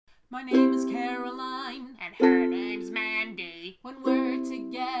My name is Caroline. And her name's Mandy. When we're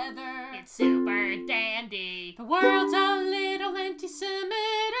together, It's super dandy. the world's a little anti-Semitic.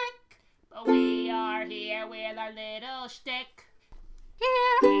 But we are here with our little shtick.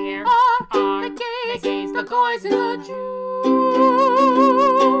 Here Here are the gays, the goys, and the Jews.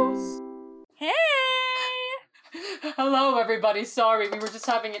 Hey! Hello, everybody. Sorry, we were just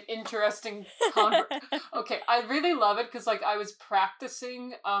having an interesting Okay, I really love it because, I was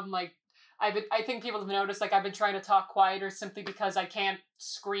practicing, I think people have noticed, I've been trying to talk quieter simply because I can't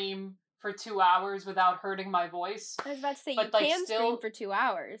scream for 2 hours without hurting my voice. I was about to say, But, you can scream for 2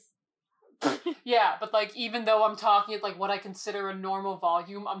 hours. Yeah, but, even though I'm talking at, what I consider a normal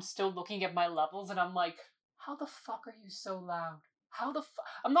volume, I'm still looking at my levels, and I'm like, how the fuck are you so loud?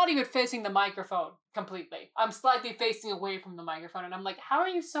 I'm not even facing the microphone completely. I'm slightly facing away from the microphone, and I'm like, how are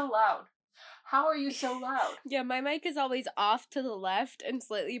you so loud? How are you so loud? Yeah, my mic is always off to the left and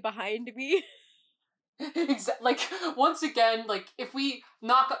slightly behind me. Exactly. Once again, if we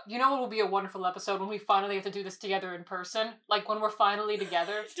knock up, you know what will be a wonderful episode when we finally have to do this together in person? When we're finally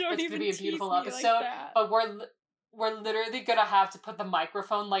together, Don't it's even gonna be a tease beautiful me like episode. that. But we're literally gonna have to put the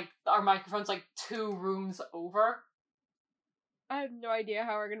microphone, our microphone's 2 rooms over. I have no idea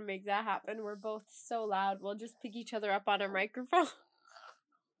how we're gonna make that happen. We're both so loud. We'll just pick each other up on our microphone.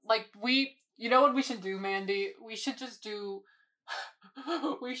 You know what we should do, Mandy? We should just do...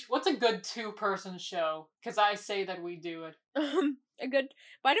 what's a good 2-person show? Because I say that we do it.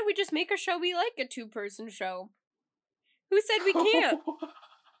 Why don't we just make a show we like a 2-person show? Who said we can't?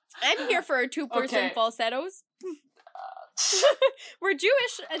 I'm here for a 2-person Okay. falsettos. We're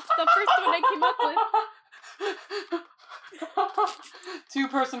Jewish. It's the first one I came up with.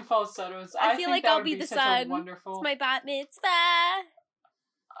 2-person falsettos. I feel think like that I'll would be the such son. A wonderful. It's my bat mitzvah.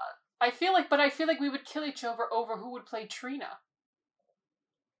 I feel like we would kill each other over who would play Trina.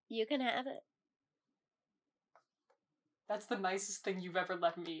 You can have it. That's the nicest thing you've ever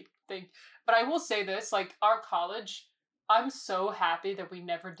let me think. But I will say this, our college, I'm so happy that we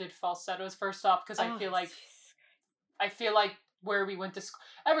never did falsettos first off, because I feel like where we went to school,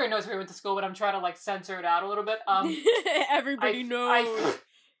 everyone knows where we went to school, but I'm trying to censor it out a little bit. Everybody knows.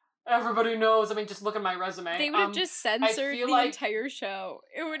 Everybody knows. I mean, just look at my resume. They would have just censored the entire show.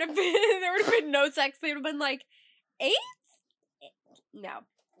 It would have been, there would have been no sex. They would have been like, 8? No.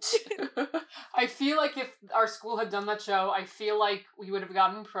 I feel like if our school had done that show, I feel like we would have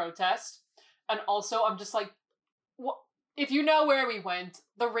gotten protest. And also, I'm just like, what? If you know where we went,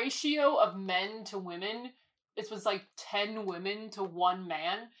 the ratio of men to women, it was 10 women to 1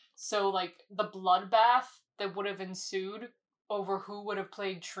 man. So, the bloodbath that would have ensued over who would have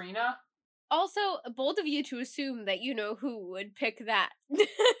played Trina. Also, bold of you to assume that you know who would pick that. I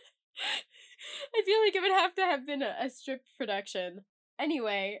feel like it would have to have been a stripped production.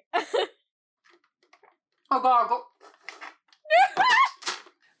 Anyway. Oh god,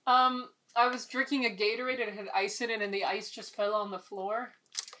 I was drinking a Gatorade and it had ice in it and the ice just fell on the floor.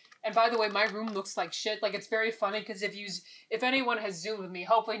 And by the way, my room looks like shit. It's very funny because if anyone has Zoomed with me,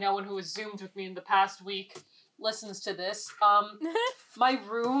 hopefully no one who has Zoomed with me in the past week listens to this. My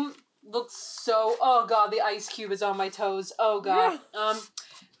room looks so... Oh god, the ice cube is on my toes. Oh god.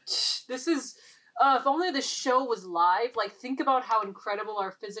 This is... if only the show was live, think about how incredible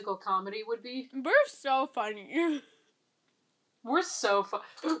our physical comedy would be. We're so funny. We're so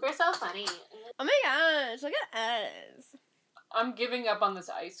funny. Oh my gosh, look at us. I'm giving up on this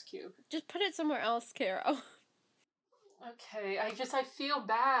ice cube. Just put it somewhere else, Carol. Okay, I feel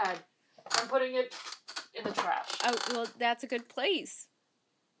bad. I'm putting it in the trash. Oh, well, that's a good place.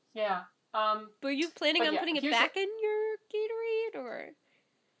 Yeah. Were you planning on putting it back in your Gatorade, or...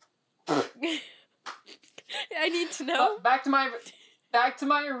 I need to know. Back to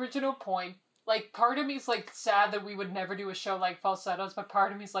my original point. Part of me is sad that we would never do a show like Falsettos, but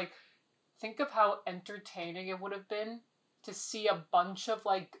part of me is think of how entertaining it would have been to see a bunch of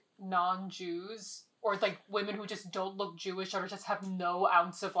non-Jews or women who just don't look Jewish or just have no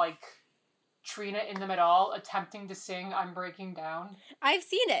ounce of Trina in them at all attempting to sing I'm Breaking Down. I've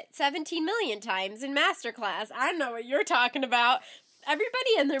seen it 17 million times in Masterclass. I know what you're talking about.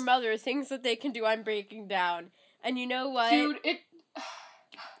 Everybody and their mother thinks that they can do I'm Breaking Down. And you know what? Dude,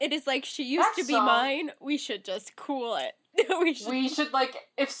 it is she used to be mine. We should just cool it. we should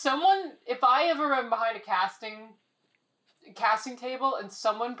if I ever am behind a casting table and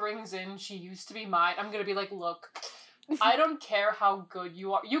someone brings in She Used to Be Mine, I'm gonna be look, I don't care how good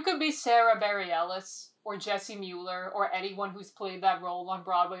you are. You could be Sarah Bareilles or Jessie Mueller or anyone who's played that role on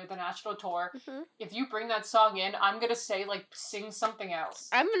Broadway or the national tour. Mm-hmm. If you bring that song in, I'm gonna say, sing something else.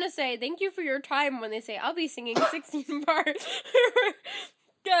 I'm gonna say, thank you for your time when they say, I'll be singing 16 parts.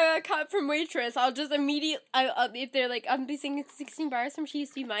 a cut from Waitress, I'll just immediately, if they're like, I'm be singing 16 bars from She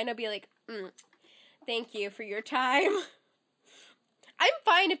Used to Be Mine, I'll be like, thank you for your time. I'm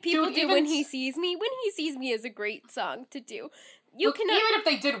fine if people do When He Sees Me. When He Sees Me is a great song to do. Even if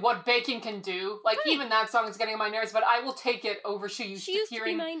they did What Bacon Can Do, like, even that song is getting on my nerves, but I will take it over She Used to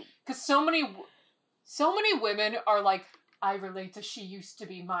Be Mine. Because so many women are like, I relate to She Used to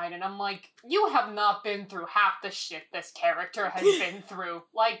Be Mine, and I'm like, you have not been through half the shit this character has been through.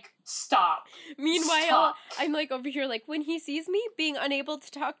 Like, stop. Meanwhile, I'm like over here like, When He Sees Me, being unable to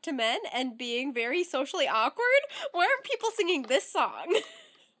talk to men and being very socially awkward. Why aren't people singing this song?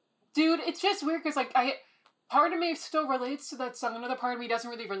 Dude, it's just weird because like part of me still relates to that song. Another part of me doesn't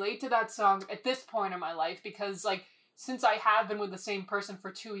really relate to that song at this point in my life because like since I have been with the same person for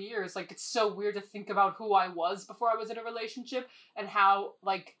 2 years, like, it's so weird to think about who I was before I was in a relationship and how,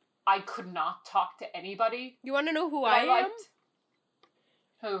 like, I could not talk to anybody. You want to know who I am?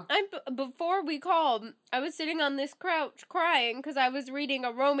 Who? Before we called, I was sitting on this couch crying because I was reading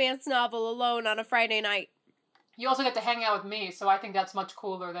a romance novel alone on a Friday night. You also get to hang out with me, so I think that's much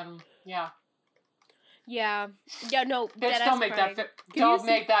cooler than, yeah. Yeah, no. Bitch, don't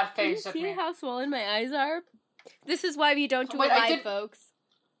make that face at me. Can you see how swollen my eyes are? This is why we don't do it live, folks.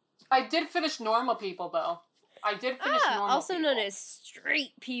 I did finish Normal People, though. Normal also People. known as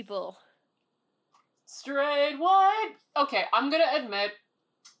Straight People. Straight what? Okay, I'm gonna admit,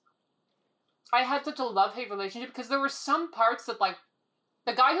 I had such a love-hate relationship because there were some parts that, like,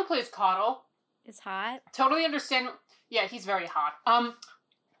 the guy who plays Connell is hot. Totally understand. Yeah, he's very hot.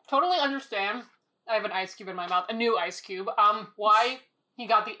 Totally understand. I have an ice cube in my mouth. A new ice cube. Why he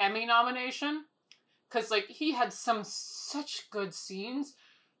got the Emmy nomination. Because, like, he had such good scenes.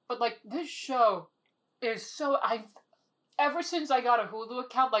 But, like, this show is so... Ever since I got a Hulu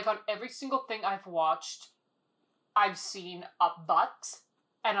account, like, on every single thing I've watched, I've seen a butt,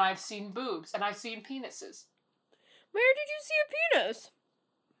 and I've seen boobs, and I've seen penises. Where did you see a penis?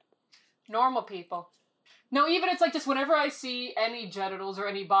 Normal People. No, even it's, like, just whenever I see any genitals or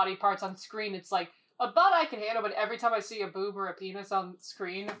any body parts on screen, it's, like, a butt I can handle, but every time I see a boob or a penis on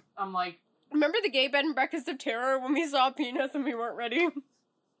screen, I'm, like... Remember the gay bed and breakfast of terror when we saw a penis and we weren't ready?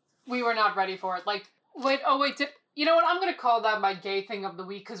 We were not ready for it. Like, you know what? I'm gonna call that my gay thing of the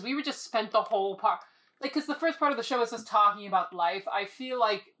week, because we were just spent the whole part... Like, because the first part of the show was just talking about life. I feel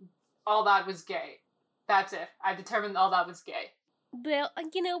like all that was gay. That's it. I determined all that was gay. Well,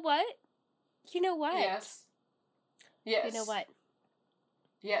 you know what? Yes. You know what?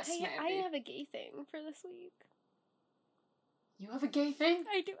 Yes, I have a gay thing for this week. You have a gay thing?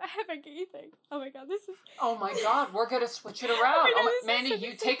 I do. I have a gay thing. Oh my god, this is... Oh my god, we're gonna switch it around. Mandy,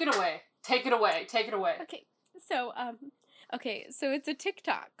 you take it away. Take it away. Okay, so it's a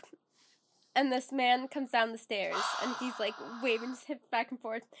TikTok. And this man comes down the stairs, and he's, like, waving his hips back and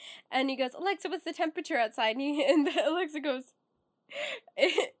forth. And he goes, Alexa, what's the temperature outside? And Alexa goes,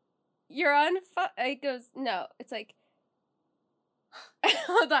 you're on it goes, no. It's like...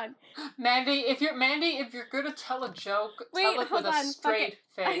 Hold on. Mandy, if you're gonna tell a joke, tell it with a straight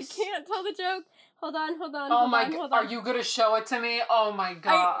face. I can't tell the joke. Hold on. Oh my god, are you gonna show it to me? Oh my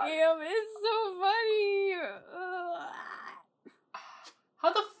god. I am. It's so funny.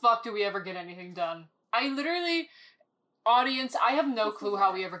 How the fuck do we ever get anything done? Audience, I have no clue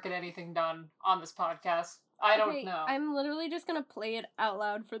how we ever get anything done on this podcast. I don't know. I'm literally just gonna play it out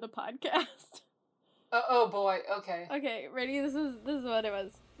loud for the podcast. Oh boy, okay. Okay, ready? This is what it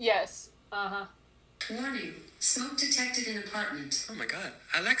was. Yes. Uh-huh. Warning. Smoke detected in apartment. Oh my god.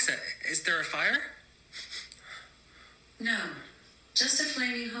 Alexa, is there a fire? No. Just a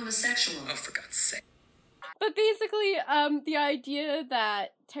flaming homosexual. Oh, for God's sake. But basically, the idea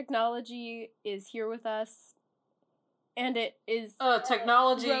that technology is here with us, and it is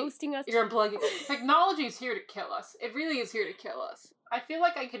technology roasting us. You're unplugging. Technology is here to kill us. It really is here to kill us. I feel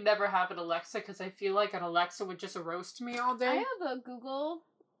like I could never have an Alexa because I feel like an Alexa would just roast me all day. I have a Google,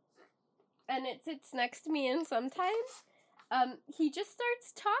 and it sits next to me, and sometimes he just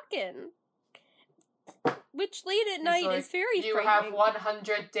starts talking, which late at night is very you frightening. You have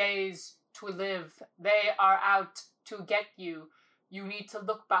 100 days to live. They are out to get you. You need to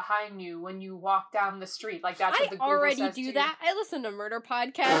look behind you when you walk down the street. Like, that's what the Google says. I already do that. I listen to murder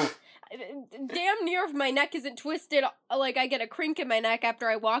podcasts. Damn near if my neck isn't twisted, like, I get a crink in my neck after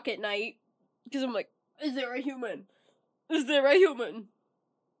I walk at night. Because I'm like, is there a human? Is there a human?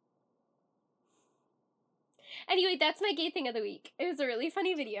 Anyway, that's my gay thing of the week. It was a really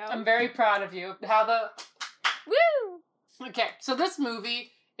funny video. I'm very proud of you. Woo! Okay, so this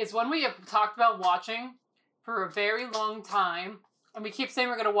movie is one we have talked about watching for a very long time. And we keep saying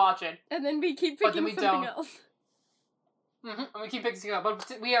we're going to watch it. And then we keep picking something else. And we keep picking up.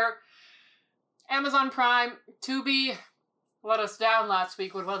 But we are Amazon Prime. Tubi let us down last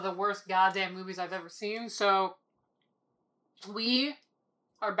week with one of the worst goddamn movies I've ever seen. So we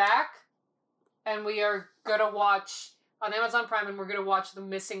are back, and we are gonna watch on Amazon Prime, and we're gonna watch The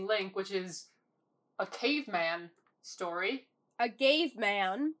Missing Link, which is a caveman story. A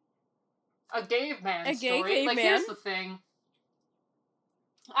caveman. A caveman A gay story. Like, caveman? here's the thing.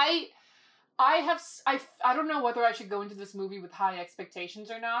 I don't know whether I should go into this movie with high expectations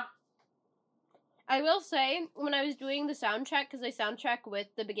or not. I will say, when I was doing the soundtrack, because I soundtrack with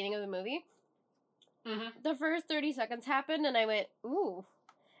the beginning of the movie, the first 30 seconds happened, and I went, ooh.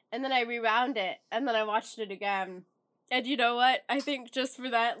 And then I rewound it, and then I watched it again. And you know what? I think just for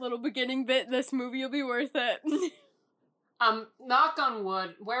that little beginning bit, this movie will be worth it. Knock on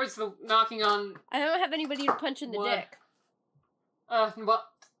wood. Where's the knocking on I don't have anybody to punch in the wood? dick. Well,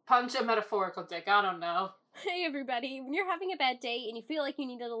 punch a metaphorical dick. I don't know. Hey everybody, when you're having a bad day and you feel like you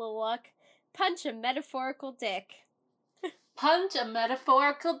needed a little luck, punch a metaphorical dick. Punch a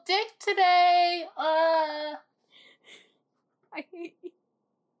metaphorical dick today. I hate you.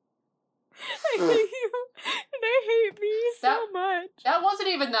 I hate you. And I hate me so much. That wasn't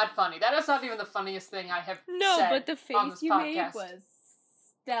even that funny. That is not even the funniest thing I have said but the on face this you made podcast. was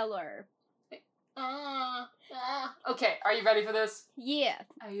stellar. Okay, are you ready for this? Yeah.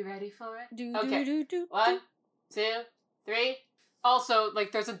 Are you ready for it? Okay. Do, 1, 2, 3. Also,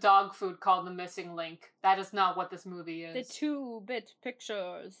 like, there's a dog food called The Missing Link. That is not what this movie is. The 2-bit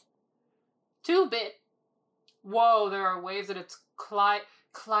pictures. 2-bit. Whoa, there are waves and it's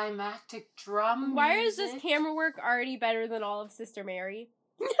climactic drum Why music. is this camera work already better than all of Sister Mary?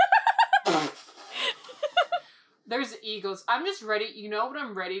 There's eagles. I'm just ready. You know what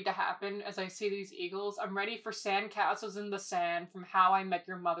I'm ready to happen as I see these eagles? I'm ready for sandcastles in the sand from How I Met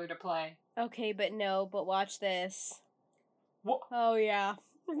Your Mother to play. Okay, but watch this. What? Oh, yeah.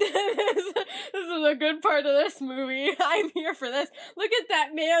 This is a good part of this movie. I'm here for this. Look at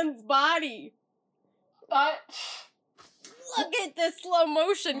that man's body. Look at the slow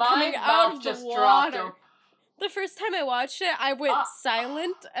motion coming out of the water. The first time I watched it, I went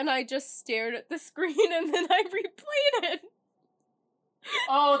silent and I just stared at the screen and then I replayed it.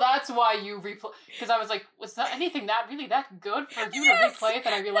 Oh, that's why you replay. Because I was like, was that anything that really that good for you to replay it?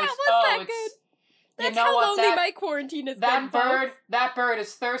 Then I realized, it's. Good. That's you know how what, lonely my quarantine has been. That bird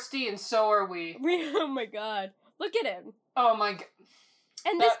is thirsty, and so are we. Oh my god. Look at him. Oh my god.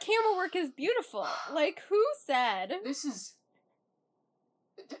 And this camera work is beautiful. Like, who said? This is...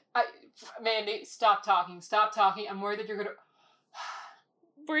 Mandy, stop talking. Stop talking. I'm worried that you're gonna...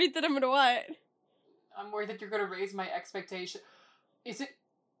 Worried that I'm gonna what? I'm worried that you're gonna raise my expectation. Is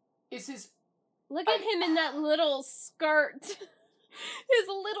his... Look at him in that little skirt. His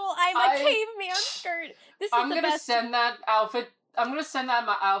little I'm a caveman skirt. I'm gonna send that outfit. I'm gonna send that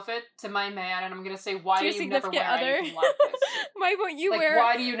my outfit to my man, and I'm gonna say, "Why do you never wear anything like this? Why won't you wear?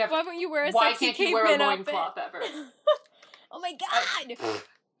 Why won't you wear a sexy caveman outfit? Why can't you wear a loincloth ever? Oh my god!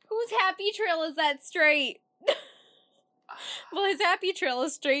 Whose happy trail is that straight? Well, his happy trail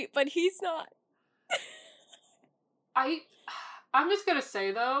is straight, but he's not. I'm just gonna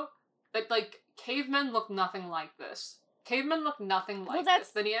say though that like cavemen look nothing like this. Cavemen look nothing like this.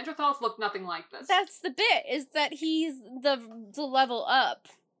 The Neanderthals look nothing like this. That's the bit, is that he's the level up.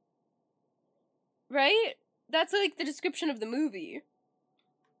 Right? That's like the description of the movie.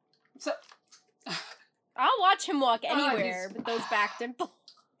 So I'll watch him walk anywhere with those back dimples.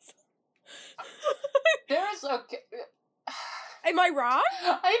 There's okay. Am I wrong?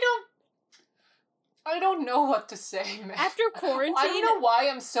 I don't know what to say, man. After quarantine, I don't know why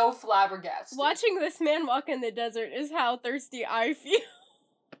I'm so flabbergasted. Watching this man walk in the desert is how thirsty I feel.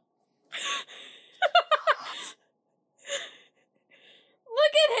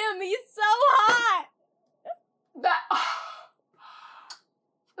 Look at him, he's so hot!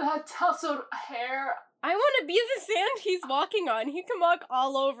 That tousled hair. I want to be the sand he's walking on. He can walk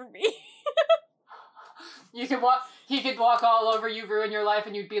all over me. You can walk. He could walk all over you, ruin your life,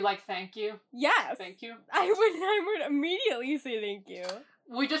 and you'd be like, "Thank you." Yes. Thank you. I would immediately say thank you.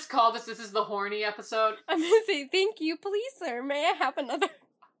 We just call this is the horny episode. I'm gonna say thank you, please, sir. May I have another?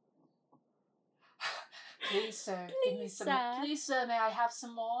 Please, sir. Give me some more. Please, sir. May I have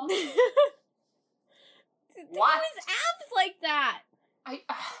some more? What? His abs like that.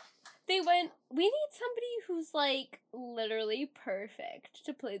 They went, we need somebody who's like literally perfect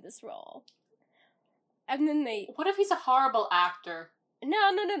to play this role. And then what if he's a horrible actor?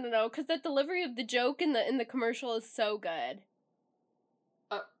 No, because the delivery of the joke in the commercial is so good.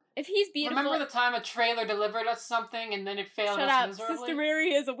 If he's beautiful... Remember the time a trailer delivered us something and then it failed us miserably? Sister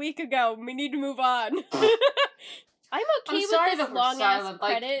Mary is a week ago. We need to move on. I'm okay I'm with sorry this that we're long ass silent.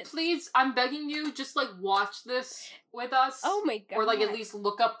 Like, credits. please, I'm begging you, just like watch this with us. Oh my god. Or like at least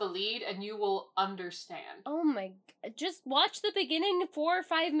look up the lead and you will understand. Oh my god. Just watch the beginning 4 or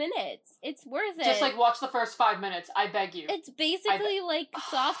 5 minutes. It's worth it. Just like watch the first 5 minutes, I beg you. It's basically like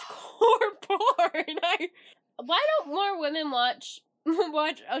softcore porn. Why don't more women watch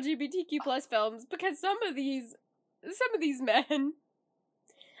LGBTQ plus films? Because some of these men,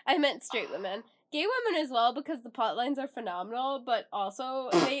 I meant straight women, gay women as well, because the plot lines are phenomenal, but also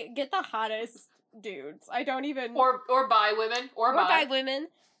they get the hottest dudes. I don't even or bi women or bi women,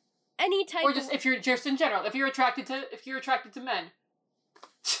 any type, or just if you're just in general, if you're attracted to men.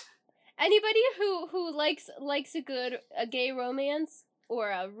 Anybody who likes a gay romance or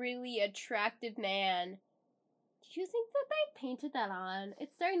a really attractive man. Do you think that they painted that on?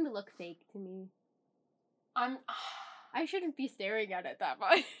 It's starting to look fake to me. I shouldn't be staring at it that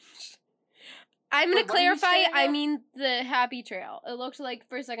much. I'm gonna clarify, I mean the happy trail. It looked like,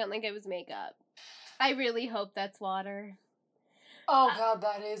 for a second, like it was makeup. I really hope that's water. Oh god,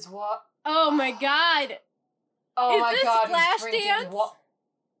 that is what. Oh my god! Oh is my this god, Flash he's Dance?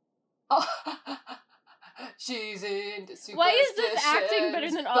 Oh. She's into superstitions. Why is this acting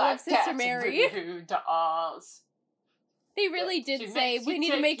better than all of Sister Mary? Dolls. They really did say, we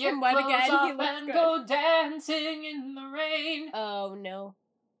need to make him wet again. He looks and good. Go dancing in the rain. Oh no.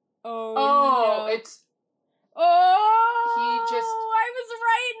 Oh, no. it's... Oh! He just... I was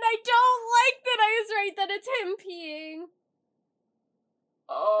right, and I don't like that I was right that it's him peeing.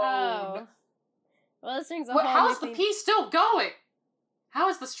 Oh. Well, this thing's a What, whole how's the new pee still going? How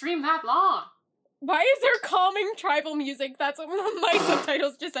is the stream that long? Why is there calming tribal music? That's what my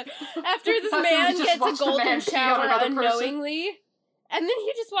subtitles just said. After this man just gets watched a a golden man pee on shower another person. unknowingly, and then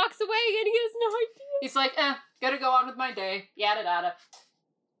he just walks away and he has no idea. He's like, gotta go on with my day. Yada yada.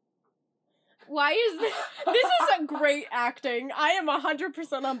 Why is this? This is a great acting. I am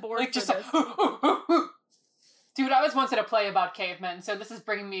 100% on board Like for just this. Dude, I was once in a play about cavemen, so this is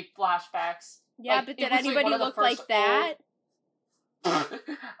bringing me flashbacks. Yeah, like, but it did was, like, anybody one of the look like first that?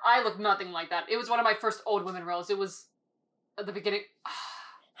 I look nothing like that. It was one of my first old women roles. It was at the beginning.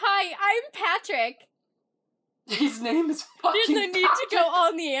 Hi, I'm Patrick. His name is fucking There's no need to go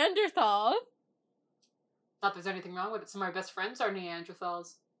all Neanderthal. Not there's anything wrong with it. Some of my best friends are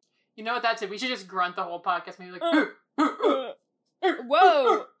Neanderthals. You know what that's it? We should just grunt the whole podcast. Maybe like,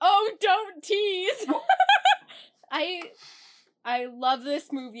 Whoa! Oh, don't tease. I love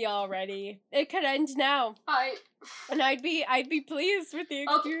this movie already. It could end now, and I'd be pleased with the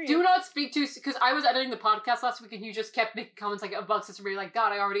experience. Okay, do not speak too, because I was editing the podcast last week and you just kept making comments like about Sister Mary, like,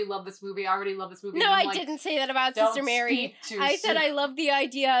 God, I already love this movie. No, I didn't say that about Sister Mary. I said I love the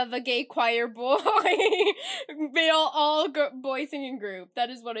idea of a gay choir boy, boy singing group. That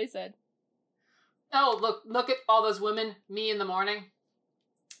is what I said. Oh, look at all those women. Me in the morning.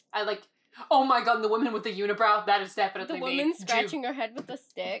 I like. Oh my god, the women with the unibrow. That is definitely the me. woman scratching her head with a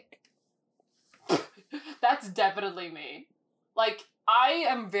stick. That's definitely me. Like, I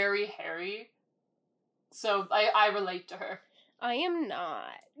am very hairy, so I relate to her. I am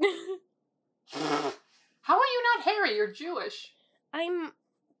not. How are you not hairy? You're Jewish.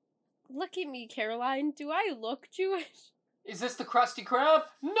 Look at me, Caroline. Do I look Jewish? Is this the Krusty Krab?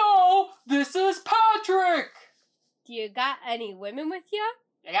 No! This is Patrick! Do you got any women with you?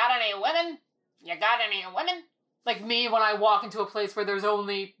 You got any women? You got any women? Like me when I walk into a place where there's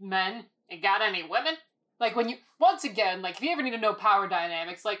only men. You got any women? Like when you, once again, like if you ever need to know power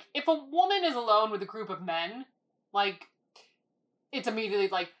dynamics, like if a woman is alone with a group of men, like, it's immediately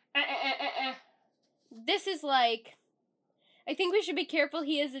like, This is like, I think we should be careful.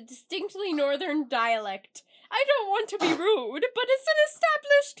 He has a distinctly northern dialect. I don't want to be rude, but it's an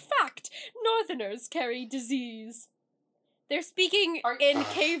established fact. Northerners carry disease. They're speaking in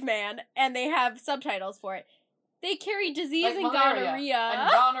caveman, and they have subtitles for it. They carry disease like and malaria gonorrhea. And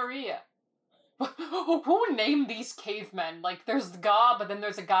gonorrhea. Who named these cavemen? Like, there's God, but then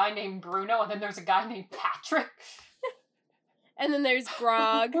there's a guy named Bruno, and then there's a guy named Patrick. And then there's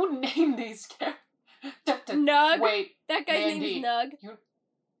Grog. Who named these characters? Nug. Wait, That guy's Mandy, name is Nug.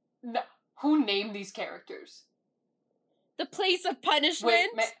 No, who named these characters? The place of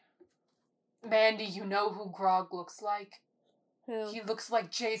punishment. Wait, Mandy, you know who Grog looks like? Who? He looks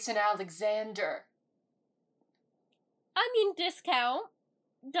like Jason Alexander. I mean, discount.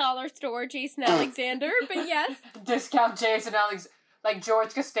 Dollar store Jason Alexander, but yes. Discount Jason Alexander. Like,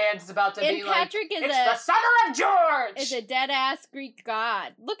 George Costanza's about to be Patrick like, is it's the summer of George! Is a dead-ass Greek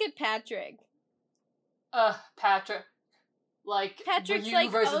god. Look at Patrick. Patrick. Like, Patrick's the like,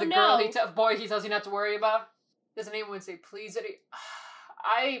 universe oh of the no. girl boy he tells you not to worry about. Doesn't anyone say, please?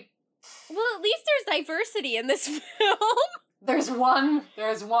 Well, at least there's diversity in this film. There's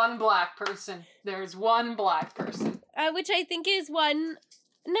one black person. There's one black person. Which I think is one.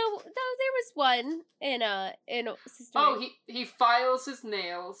 No, there was one in Sister Oh, Ray. he files his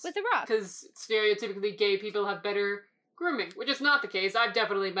nails With a rock. because stereotypically gay people have better grooming, which is not the case. I've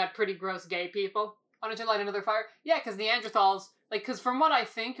definitely met pretty gross gay people. Wanted to light another fire? Yeah, because Neanderthals, because from what I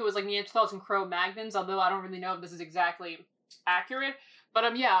think, it was Neanderthals and Cro-Magnons, although I don't really know if this is exactly accurate. But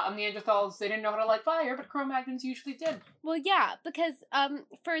Neanderthals, they didn't know how to light fire, but Cro-Magnons usually did. Well, yeah, because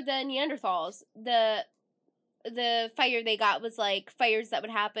for the Neanderthals, the fire they got was fires that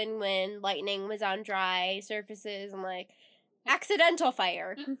would happen when lightning was on dry surfaces and accidental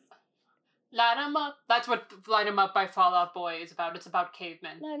fire. Light 'em up. That's what Light 'em Up by Fall Out Boy is about. It's about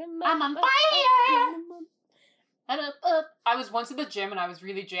cavemen. Light 'em I'm up, on up, fire! light 'em up. And up. I was once at the gym and I was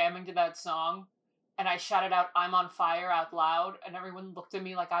really jamming to that song. And I shouted out, "I'm on fire" out loud. And everyone looked at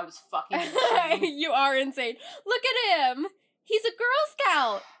me like I was fucking insane. You are insane. Look at him. He's a Girl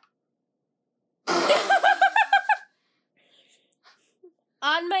Scout.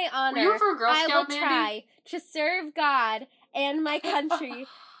 On my honor, Were you for a Girl I will Scout, Mandy? try to serve God and my country.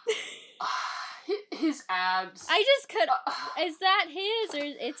 His abs. I just could. Is that his or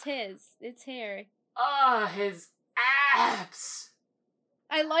it's his? It's hair. His abs.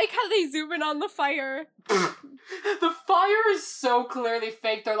 I like how they zoom in on the fire. The fire is so clearly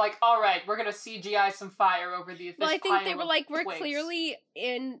fake. They're like, all right, we're gonna CGI some fire over the. Well, I think they were like, we're twigs. clearly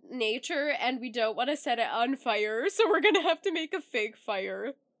in nature and we don't want to set it on fire, so we're gonna have to make a fake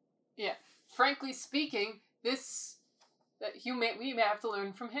fire. Yeah. Frankly speaking, we may have to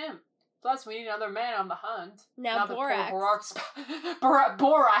learn from him. Plus, we need another man on the hunt. Now that Borax. poor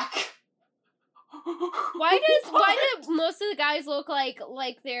Borak. Why do most of the guys look like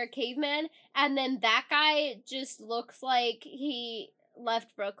they're cavemen, and then that guy just looks like he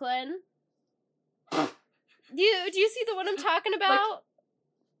left Brooklyn? Do you see the one I'm talking about?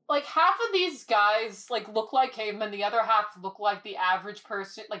 Like half of these guys look like cavemen, the other half look like the average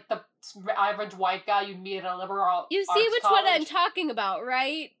person, like the average white guy you'd meet at a liberal You see arts which college. one I'm talking about,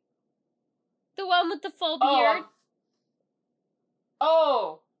 right? The one with the full beard.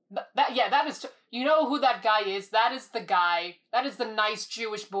 That is. You know who that guy is? That is the guy. That is the nice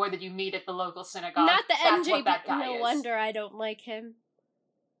Jewish boy that you meet at the local synagogue. Not the That's MJ. what that guy No is. wonder I don't like him.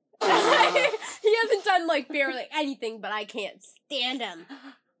 He hasn't done barely anything, but I can't stand him.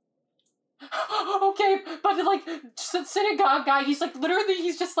 Okay, but synagogue guy, he's literally,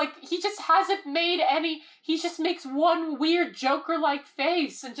 he just hasn't made any. He just makes one weird Joker-like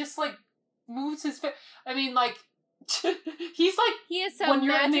face and just moves his face. I mean, he's he is so when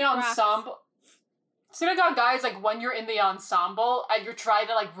you're in the magic rocks. ensemble. Synagogue guy is when you're in the ensemble and you're trying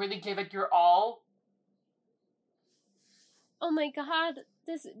to really give it your all. Oh my god,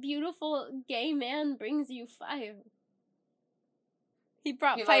 this beautiful gay man brings you fire. He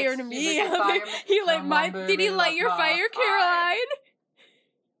brought fire to me. He lit my. Did he light your fire, Caroline?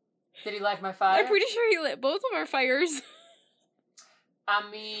 Did he light my fire? I'm pretty sure he lit both of our fires. I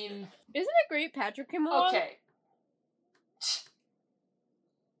mean, isn't it great Patrick came along? Okay.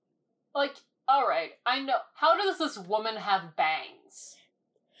 Alright, I know. How does this woman have bangs?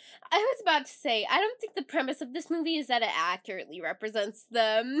 I was about to say, I don't think the premise of this movie is that it accurately represents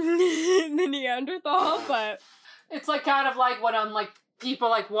the Neanderthal, but... It's kind of when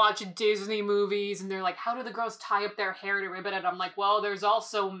people watching Disney movies and they're how do the girls tie up their hair to ribbon? And I'm well, there's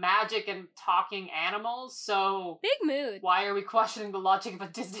also magic and talking animals, so... Big mood. Why are we questioning the logic of a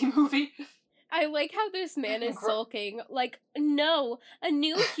Disney movie? I like how this man is sulking. No, a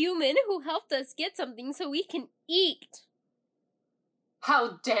new human who helped us get something so we can eat.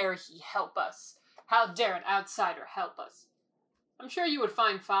 How dare he help us? How dare an outsider help us? I'm sure you would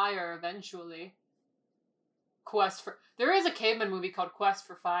find fire eventually. There is a caveman movie called Quest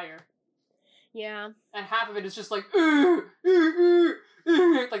for Fire. Yeah. And half of it is just there's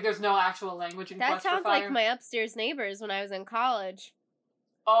no actual language in Quest for Fire. That sounds like my upstairs neighbors when I was in college.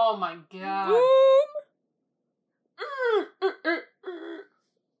 Oh my god. Boom!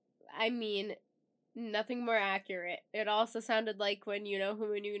 I mean, nothing more accurate. It also sounded like when You Know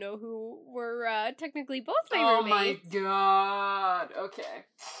Who and You Know Who were technically both my roommates. Oh my god. Okay.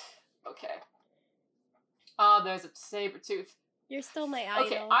 Oh, there's a saber tooth. You're still my idol.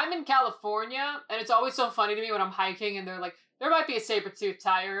 Okay, I'm in California, and it's always so funny to me when I'm hiking and they're there might be a saber-toothed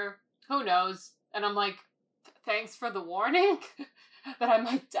tiger. Who knows? And I'm thanks for the warning that I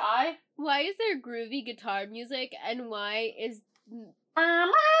might die. Why is there groovy guitar music, and why is...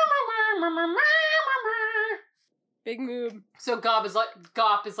 Big mood. So Gop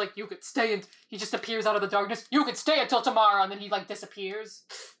is you could stay, and he just appears out of the darkness. You could stay until tomorrow, and then he disappears.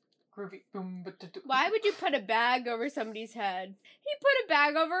 Groovy. Boom, ba-da-doo. Why would you put a bag over somebody's head? He put a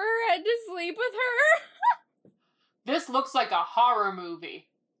bag over her head to sleep with her. This looks like a horror movie.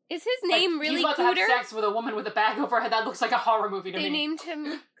 Is his name really he's about Cooter? to have sex with a woman with a bag over her head. That looks like a horror movie to They me. named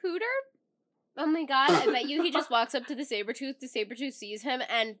him Cooter? Oh my god, I bet you he just walks up to the Sabretooth sees him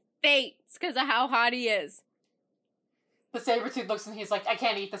and faints because of how hot he is. The Sabretooth looks and he's like, I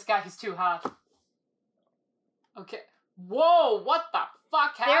can't eat this guy, he's too hot. Okay. Whoa, what the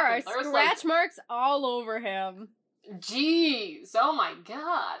fuck happened? There are There's scratch marks all over him. Jeez, oh my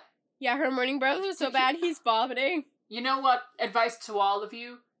god. Yeah, her morning breath was so bad he's vomiting. You know what? Advice to all of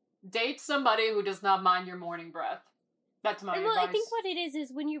you. Date somebody who does not mind your morning breath. That's my advice. I think what it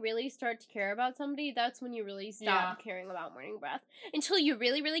is when you really start to care about somebody, that's when you really stop caring about morning breath. Until you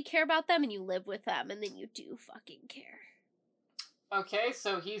really, really care about them and you live with them, and then you do fucking care. Okay,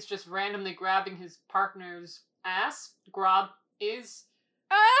 so he's just randomly grabbing his partner's ass. Grob is...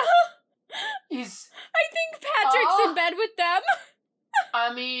 He's... I think Patrick's in bed with them.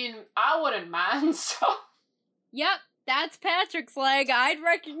 I mean, I wouldn't mind, so... Yep, that's Patrick's leg. I'd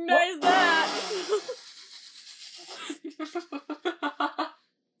recognize that.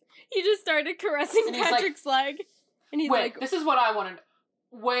 He just started caressing Patrick's leg. And he's Wait, this is what I wanted.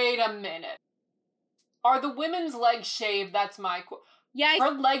 Wait a minute. Are the women's legs shaved? That's my yeah,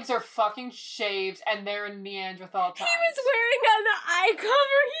 her legs are fucking shaved and they're in Neanderthal times. He was wearing an eye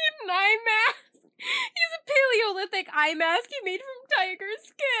cover. He had an eye mask. He's a Paleolithic eye mask he made from tiger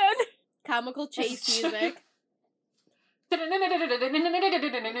skin. Comical chase music. I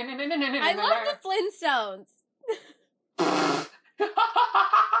love the Flintstones.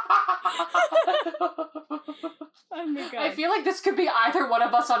 Oh my god. I feel like this could be either one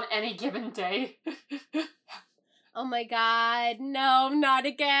of us on any given day. Oh my god. No, not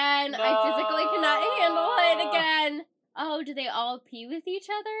again. No. I physically cannot handle it again. Oh, do they all pee with each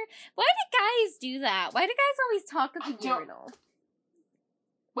other? Why do guys do that? Why do guys always talk at the urinal?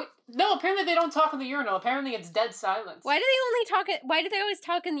 Wait, no, apparently they don't talk in the urinal. Apparently it's dead silence. Why do they always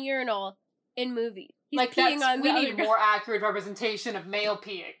talk in the urinal in movies? He's like peeing on we need more accurate representation of male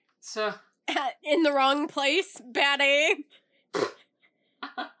peeing. So in the wrong place, bad aim.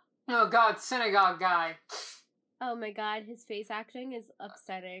 Oh god, synagogue guy. Oh my god, his face acting is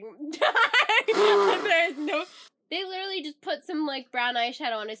upsetting. There's no. They literally just put some like brown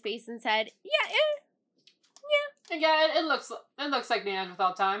eyeshadow on his face and said, "Yeah, Yeah, it looks like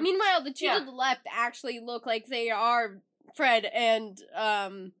Neanderthal time. Meanwhile, the two to the left actually look like they are Fred and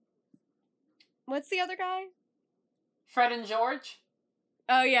what's the other guy? Fred and George.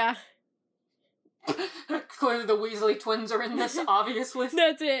 Oh yeah. Clearly the Weasley twins are in this, obviously.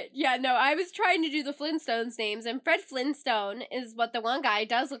 That's it. Yeah, no, I was trying to do the Flintstones names, and Fred Flintstone is what the one guy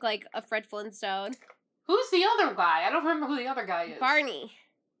does look like a Fred Flintstone. Who's the other guy? I don't remember who the other guy is. Barney.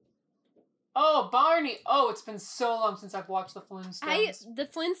 Oh, Barney. Oh, it's been so long since I've watched the Flintstones. The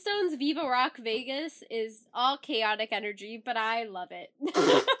Flintstones Viva Rock Vegas is all chaotic energy, but I love it.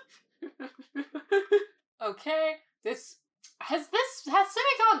 Okay, Has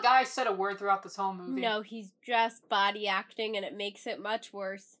Synagogue guy said a word throughout this whole movie? No, he's just body acting, and it makes it much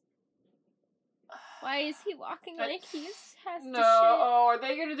worse. Why is he walking like he has to shit? Oh, are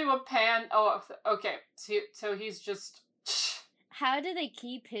they gonna do a pan? Oh, okay. So he's just... How do they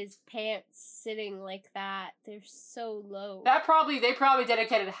keep his pants sitting like that? They're so low. They probably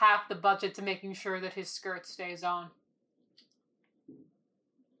dedicated half the budget to making sure that his skirt stays on.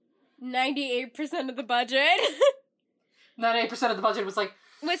 98% of the budget. 98% of the budget was like...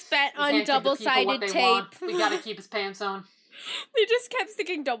 was spent on double-sided tape. We gotta keep his pants on. They just kept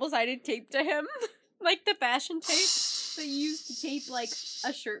sticking double-sided tape to him. Like the fashion tape that you use to tape, like,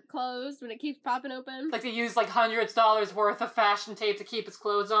 a shirt closed when it keeps popping open. Like they used, like, $100 worth of fashion tape to keep his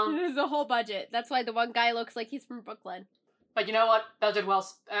clothes on. This is the whole budget. That's why the one guy looks like he's from Brooklyn. But you know what? Budget well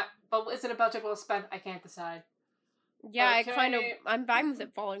spent. But is it a budget well spent? I can't decide. Yeah, Okay. I'm fine with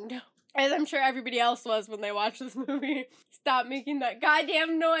it falling down. As I'm sure everybody else was when they watched this movie. Stop making that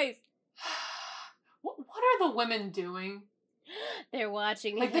goddamn noise. What are the women doing? They're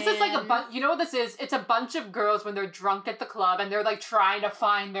watching Like, him. this is like a bunch... You know what this is? It's a bunch of girls when they're drunk at the club and they're, like, trying to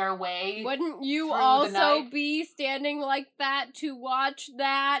find their way. Wouldn't you through the also night. be standing like that to watch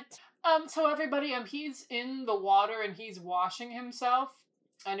that? So everybody, he's in the water and he's washing himself.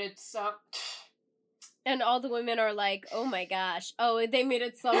 And it's, And all the women are like, oh my gosh. Oh, they made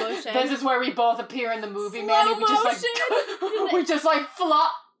it slow motion. This is where we both appear in the movie, Slow Manny. We just, like... motion? we just, like,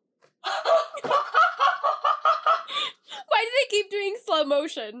 flop... Why do they keep doing slow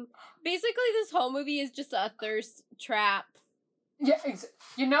motion? Basically, this whole movie is just a thirst trap. Yeah,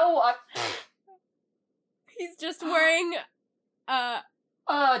 you know what? He's just wearing, A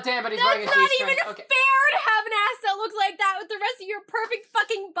Damn it, he's That's wearing a not G-string. even Okay. fair to have an ass that looks like that with the rest of your perfect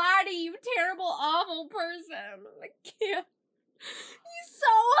fucking body, you terrible, awful person. I can't. He's so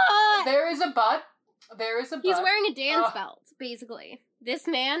hot! There is a butt. He's wearing a dance belt, basically. This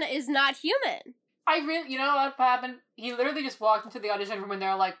man is not human. You know what happened? He literally just walked into the audition room and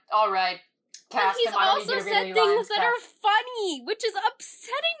they're like, alright, But cast he's him. I don't also need to read said any things lines, that are funny, which is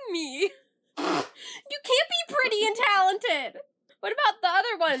upsetting me. You can't be pretty and talented. What about the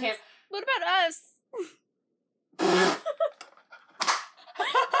other ones? can't- What about us?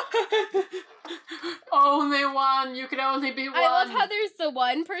 Only one. You can only be one. I love how there's the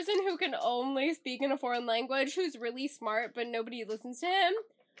one person who can only speak in a foreign language who's really smart, but nobody listens to him.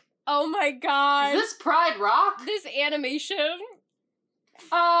 Oh my god. Is this Pride Rock? This animation.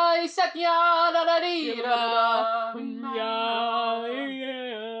 I set ya da da dee da da da.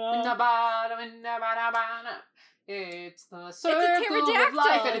 It's the circle of pterodactyl.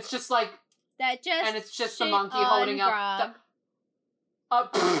 life, and it's just like, That just and it's just the shit monkey on holding Grog.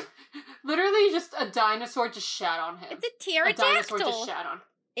 up. Literally, just a dinosaur just shat on him. It's a A dinosaur pterodactyl. just shat on.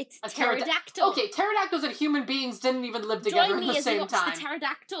 It's A pterodactyl. Okay, pterodactyls and human beings didn't even live together Join in me the as we same watch time. the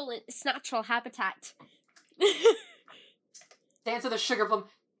pterodactyl in its natural habitat. Dance of the Sugar Plum.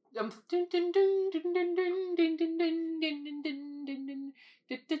 I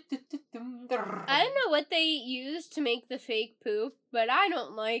don't know what they used to make the fake poop, but I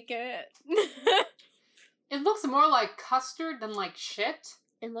don't like it. It looks more like custard than like shit.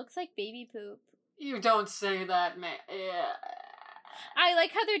 It looks like baby poop. You don't say that, man. Yeah. I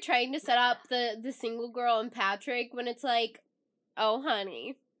like how they're trying to set up the single girl and Patrick when it's like, oh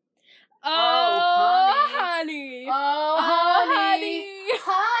honey. Oh honey. Oh, honey.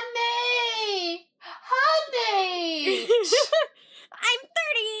 honey. Honey! Honey!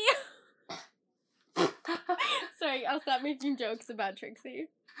 I'm 30! Sorry, I'll stop making jokes about Trixie.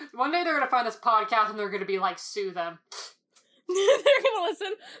 One day they're gonna find this podcast and they're gonna be like, sue them. They're gonna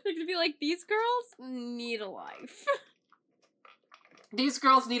listen. They're gonna be like, these girls need a life. These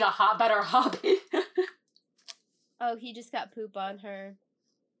girls need a better hobby. Oh, he just got poop on her.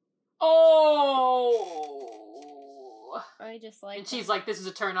 Oh! I just like And she's like, this is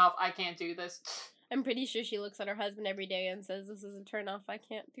a turn off, I can't do this. I'm pretty sure she looks at her husband every day and says, this is a turn off, I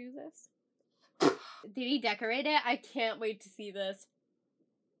can't do this. Did he decorate it? I can't wait to see this.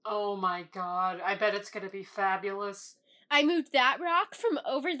 Oh my god, I bet it's gonna be fabulous. I moved that rock from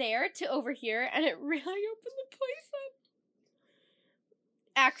over there to over here, and it really opened the place up.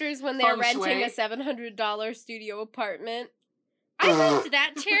 Actors, when they're Feng renting shui. a $700 studio apartment. I moved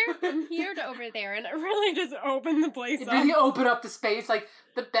that chair from here to over there, and it really just opened the place It up. really opened up the space. Like,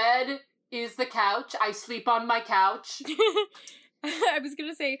 the bed is the couch. I sleep on my couch. I was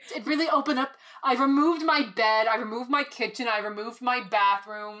gonna say, It really opened up. I removed my bed. I removed my kitchen. I removed my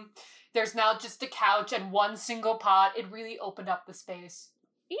bathroom. There's now just a couch and one single pot. It really opened up the space.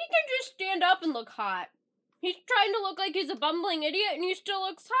 he can just stand up and look hot. He's trying to look like he's a bumbling idiot, and he still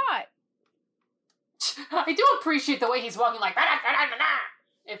looks hot. I do appreciate the way he's walking like,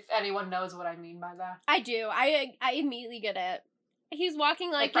 if anyone knows what I mean by that. I do. I immediately get it. He's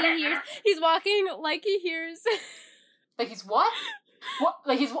walking like he hears. He's walking like he hears. Like he's what? What?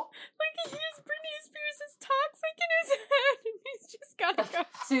 Like he's what? Like he hears Britney Spears' toxic in his head, and he's just gotta go.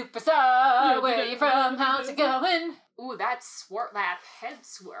 Superstar, where you from? How's it going? Ooh, that head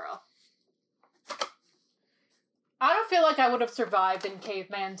swirl. I don't feel like I would have survived in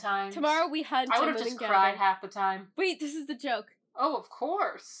caveman times. Tomorrow we hunt. I would and have just gather. cried half the time. Wait, this is the joke. Oh, of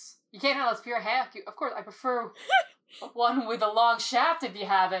course. You can't have a pure hack. Of course, I prefer one with a long shaft if you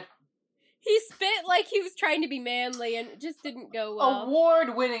have it. He spit like he was trying to be manly, and it just didn't go well.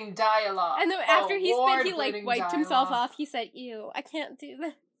 Award-winning dialogue. And then after he spit, he like Award-winning wiped himself dialogue. off. He said, "Ew, I can't do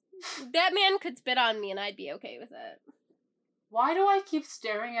that." That man could spit on me, and I'd be okay with it. Why do I keep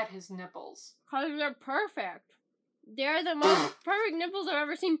staring at his nipples? Cause they're perfect. They're the most perfect nipples I've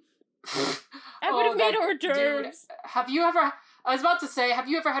ever seen. I would have made hors d'oeuvres. Dude, have you ever... I was about to say, have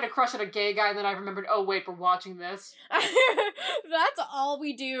you ever had a crush on a gay guy and then I remembered, oh wait, we're watching this? That's all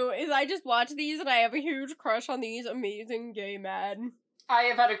we do, is I just watch these and I have a huge crush on these amazing gay men. I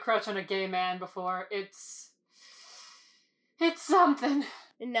have had a crush on a gay man before. It's something.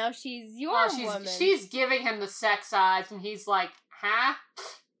 And now she's your woman. She's giving him the sex eyes and he's like, huh?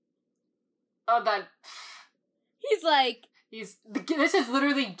 Oh, that... He's like... This is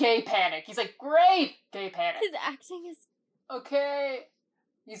literally gay panic. He's like, great! Gay panic. His acting is... Okay.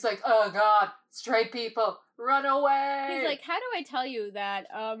 He's like, oh god, straight people, run away! He's like, how do I tell you that,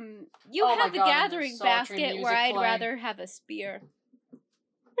 you Oh my have the God, and gathering there's sultry basket music where I'd playing. rather have a spear.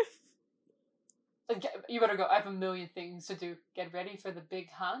 You better go. I have a million things to do. Get ready for the big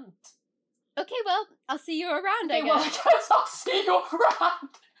hunt. Okay, well, I'll see you around, I Okay, well, I guess. guess I'll see you around.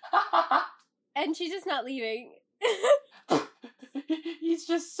 And she's just not leaving. He's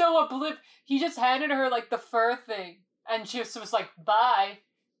just so oblivious. He just handed her, like, the fur thing. And she was like, bye.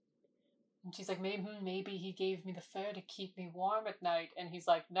 And she's like, maybe he gave me the fur to keep me warm at night. And he's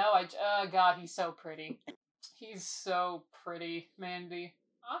like, no, oh God, he's so pretty. He's so pretty, Mandy.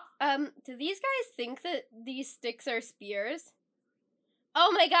 Do these guys think that these sticks are spears?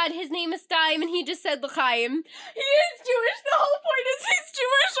 Oh my God, his name is Daim, and he just said L'chaim. He is Jewish. The whole point is he's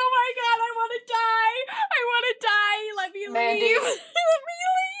Jewish. Oh my God, I want to die. I want to die. Let me Mandy. leave. Let me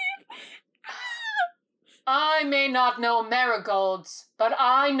leave. I may not know marigolds, but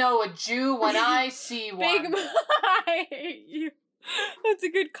I know a Jew when I see one. Big I hate you. That's a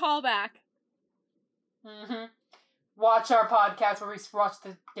good callback. Mm-hmm. Watch our podcast where we watch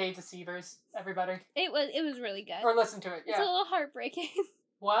the Gay Deceivers, everybody. It was really good. Or listen to it, yeah. It's a little heartbreaking.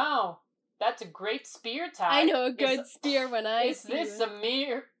 Wow. That's a great spear tie. I know a good spear when I see this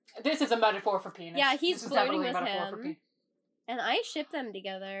one. This is a metaphor for penis. Yeah, he's This is flirting definitely a with metaphor for him. penis. And I ship them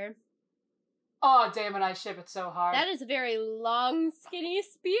together. Oh, damn it, I ship it so hard. That is a very long, skinny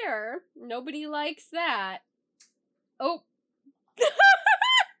spear. Nobody likes that. Oh.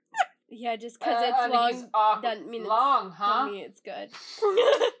 Yeah, just because it's and long he's doesn't mean long, it's, huh? don't mean it's good.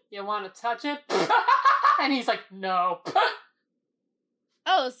 You want to touch it? And he's like, no.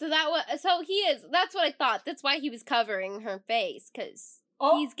 Oh, so that's what I thought. That's why he was covering her face, because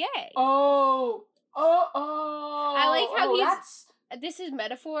he's gay. Oh. I like how that's... This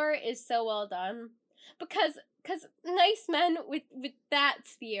metaphor is so well done. Because nice men with that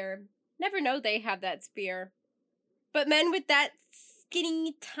spear never know they have that spear. But men with that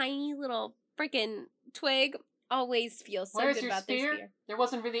skinny, tiny little freaking twig always feel so Where's good your about spear? their spear. There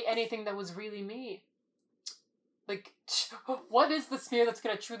wasn't really anything that was really me. Like, what is the spear that's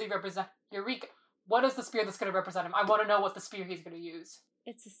going to truly represent Eureka? What is the spear that's going to represent him? I want to know what the spear he's going to use.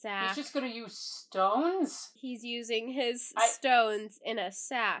 It's a sack. He's just going to use stones? He's using his stones in a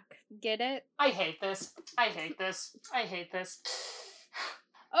sack. Get it? I hate this. I hate this. I hate this.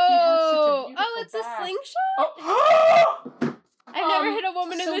 Oh, it's back. a slingshot? Oh. I've never hit a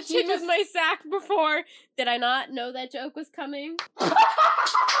woman in so the he chin just- with my sack before. Did I not know that joke was coming?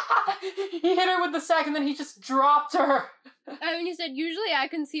 He hit her with the sack and then he just dropped her. I mean, he said, usually I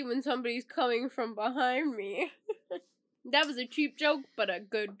can see when somebody's coming from behind me. That was a cheap joke, but a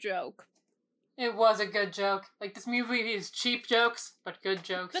good joke. It was a good joke. Like, this movie is cheap jokes, but good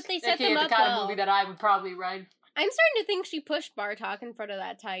jokes. But they set AKA them up the kind well. of movie that I would probably write. I'm starting to think she pushed Bartok in front of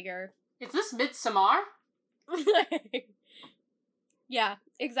that tiger. Is this Midsommar? Yeah,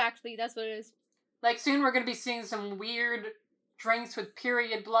 exactly. That's what it is. Like, soon we're gonna be seeing some weird drinks with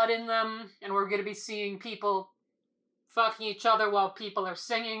period blood in them, and we're gonna be seeing people fucking each other while people are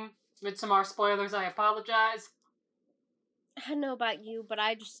singing. Midsommar spoilers, I apologize. I don't know about you, but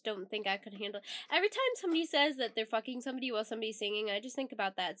I just don't think I could handle it. Every time somebody says that they're fucking somebody while somebody's singing, I just think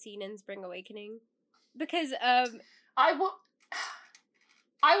about that scene in Spring Awakening. Because, I will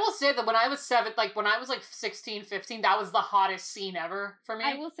say that when I was 16, 15, that was the hottest scene ever for me.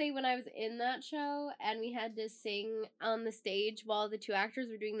 I will say when I was in that show and we had to sing on the stage while the two actors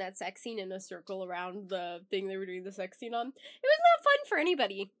were doing that sex scene in a circle around the thing they were doing the sex scene on, it was not fun for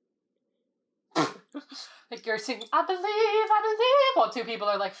anybody. Like, you're singing, I believe, while two people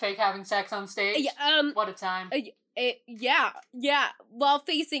are, like, fake having sex on stage. What a time. Yeah, while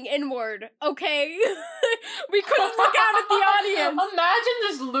facing inward, okay? We couldn't look out at the audience. Imagine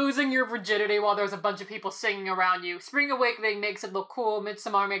just losing your virginity while there's a bunch of people singing around you. Spring Awakening makes it look cool,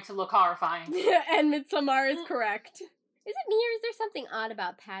 Midsommar makes it look horrifying. And Midsommar is correct. Is it me or is there something odd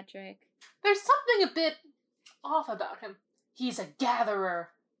about Patrick? There's something a bit off about him. He's a gatherer.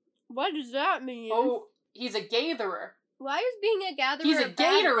 What does that mean? Oh, he's a gatherer. Why is being a gatherer He's a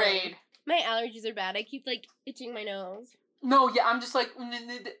bad Gatorade. thing? My allergies are bad. I keep, like, itching my nose. No, yeah, I'm just like...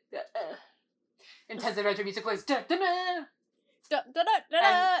 Intensive retro music plays.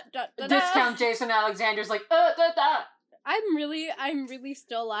 Discount Jason Alexander's like... I'm really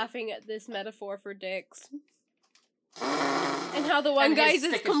still laughing at this metaphor for dicks. And how the one And guy's his is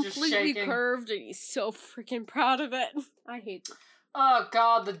stick is just completely shaking. curved and he's so freaking proud of it. I hate this. Oh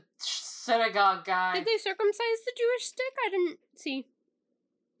god, the synagogue guy. Did they circumcise the Jewish stick? I didn't see.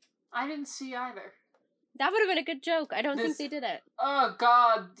 I didn't see either. That would have been a good joke. I don't think This- they did it. Oh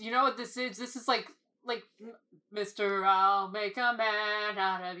god, you know what this is? This is like Mr. I'll make a man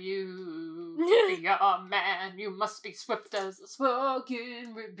out of you. Be a man, you must be swift as a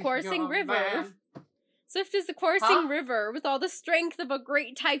spoken Coursing river. Swift is the coursing river with all the strength of a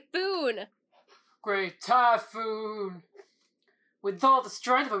great typhoon. Great typhoon. With all the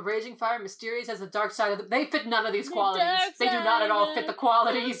strength of a raging fire, mysterious as the dark side of the... They fit none of these qualities. They do not at all fit the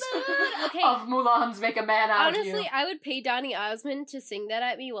qualities Okay. of Mulan's Make a Man Out of You. Honestly, I would pay Donny Osmond to sing that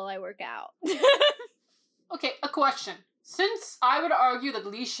at me while I work out. Okay, a question. Since I would argue that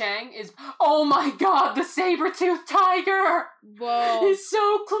Li Shang is... Oh my god, the saber-toothed tiger! Whoa. He's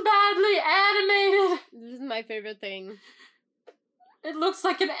so badly animated! This is my favorite thing. It looks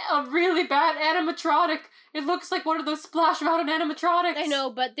like a really bad animatronic. It looks like one of those Splash Mountain animatronics. I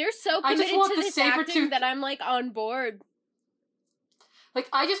know, but they're so I just committed want to the this acting saber-tooth- that I'm, like, on board. Like,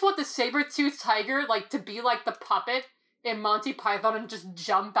 I just want the saber-toothed tiger, like, to be like the puppet in Monty Python and just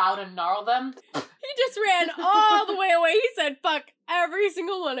jump out and gnarl them. He just ran all the way away. He said, fuck every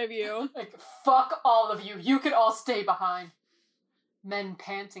single one of you. Like, fuck all of you. You could all stay behind. Men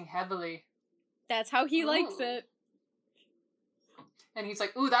panting heavily. That's how he likes Ooh. it. And he's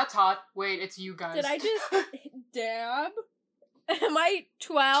like, ooh, that's hot. Wait, it's you guys. Did I just dab? Am I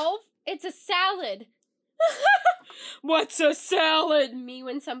 12? It's a salad. What's a salad? Me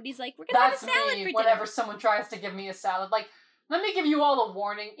when somebody's like, we're gonna That's have a salad me for whenever dinner. someone tries to give me a salad. Like, let me give you all a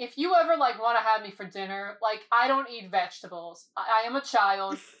warning. If you ever, like, want to have me for dinner, like, I don't eat vegetables. I am a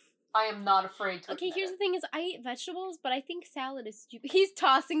child. I am not afraid to Okay, admit here's it. the thing is I eat vegetables, but I think salad is stupid. He's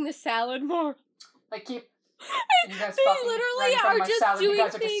tossing the salad more. Like, keep... You guys They fucking literally right in front are of my just salad. You doing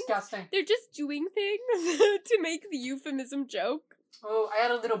guys are things. disgusting. They're just doing things to make the euphemism joke. Oh, I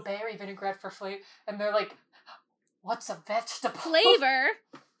had a little berry vinaigrette for flavor, and they're like, what's a vegetable? Flavor?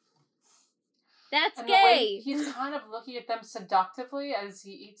 That's And the way gay. he's kind of looking at them seductively as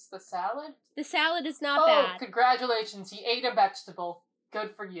he eats the salad. The salad is not Oh, bad. congratulations, he ate a vegetable.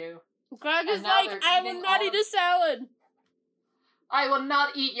 Good for you. Greg is and now like, they're I will eating not all eat of- a salad. I will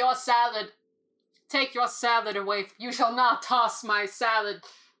not eat your salad. Take your salad away. You shall not toss my salad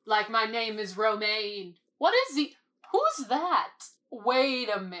like my name is Romaine. What is he? Who's that? Wait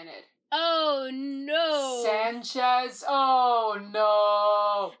a minute. Oh no. Sanchez? Oh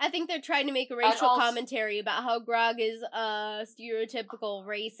no. I think they're trying to make a racial also- commentary about how Grog is a stereotypical,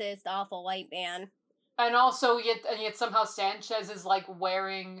 racist, awful white man. And also, yet somehow Sanchez is like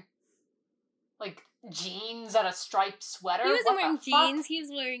wearing like jeans and a striped sweater. He wasn't What wearing the fuck? jeans, he was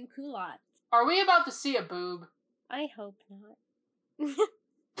wearing culottes. Are we about to see a boob? I hope not.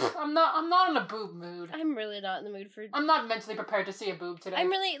 I'm not in a boob mood. I'm really not in the mood for... I'm not mentally prepared to see a boob today. I'm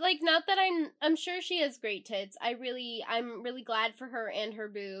really, like, not that I'm sure she has great tits. I'm really glad for her and her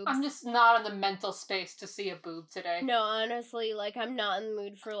boobs. I'm just not in the mental space to see a boob today. No, honestly, like, I'm not in the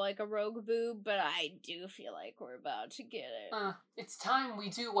mood for, like, a rogue boob, but I do feel like we're about to get it. It's time we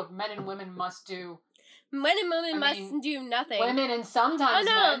do what men and women must do. Men and women I mean, must do nothing. Women and sometimes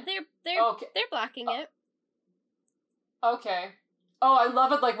oh no, men. they're Okay. they're blocking it. Okay. Oh, I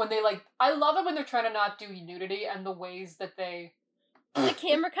love it. Like when they I love it when they're trying to not do nudity and the ways that they. The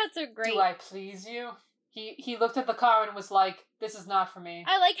camera cuts are great. Do I please you? He looked at the car and was like, "This is not for me."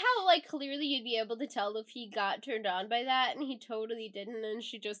 I like how, like, clearly you'd be able to tell if he got turned on by that, and he totally didn't, and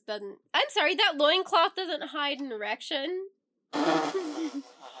she just doesn't. I'm sorry, that loincloth doesn't hide an erection.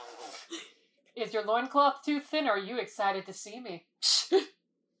 Is your loincloth too thin, or are you excited to see me?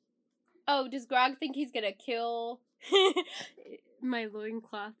 Oh, does Grog think he's gonna kill? My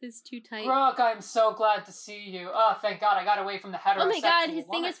loincloth is too tight. Grog, I'm so glad to see you. Oh, thank God I got away from the heterosexual Oh my god, his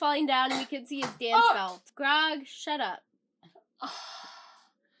thing woman. is falling down and we can see his dance Oh! belt. Grog, shut up.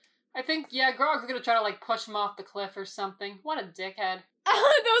 I think, yeah, Grog's gonna try to, like, push him off the cliff or something. What a dickhead. Those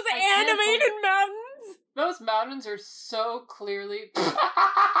I can't animated believe- mountains! Those mountains are so clearly...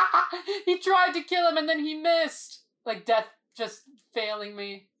 He tried to kill him and then he missed! Like, death just failing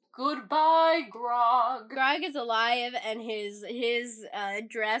me. Goodbye, Grog. Grog is alive and his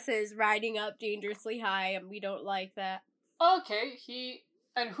dress is riding up dangerously high and we don't like that. Okay,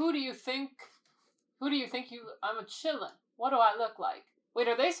 and who do you think you... I'm a chillin'. What do I look like? Wait,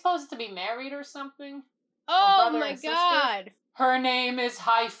 are they supposed to be married or something? Oh brother my and sister? god! Her name is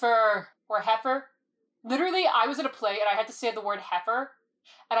Heifer. Or Heifer. Literally, I was in a play and I had to say the word heifer,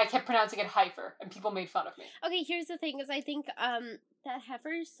 and I kept pronouncing it Heifer, and people made fun of me. Okay, here's the thing is I think that heifer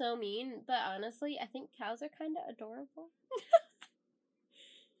is so mean, but honestly, I think cows are kind of adorable.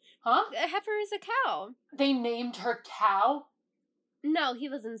 Huh? A heifer is a cow. They named her Cow? No, he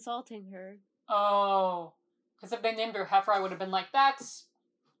was insulting her. Oh. Because if they named her Heifer, I would have been like, that's...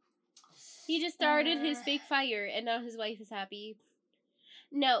 He just started his fake fire, and now his wife is happy.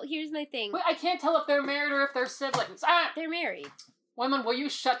 No, here's my thing. Wait, I can't tell if they're married or if they're siblings. Ah! They're married. Women, will you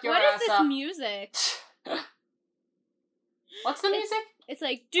shut your What ass is this up? music? What's the music? It's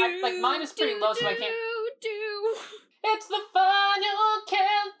like do like, mine is pretty low, so I can't- do. It's the final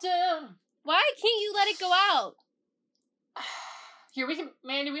countdown. Why can't you let it go out? Here,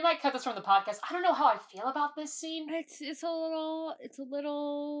 Mandy, we might cut this from the podcast. I don't know how I feel about this scene. It's a little. It's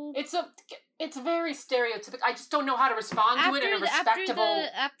very stereotypical. I just don't know how to respond to it in a respectable...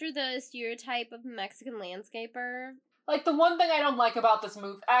 After the stereotype of Mexican landscaper. Like, the one thing I don't like about this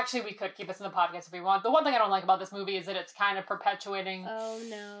movie... Actually, we could keep this in the podcast if we want. The one thing I don't like about this movie is that it's kind of perpetuating... Oh,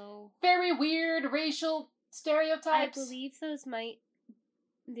 no. Very weird racial stereotypes. I believe those might...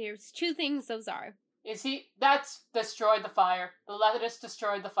 There's two things those are. That's destroyed the fire. The lettuce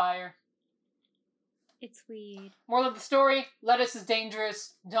destroyed the fire. It's weed. Moral of the story, lettuce is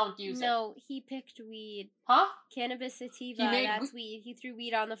dangerous. Don't use it. No, he picked weed. Huh? Cannabis sativa, that's weed. He threw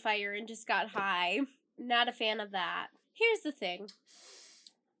weed on the fire and just got high. Not a fan of that. Here's the thing.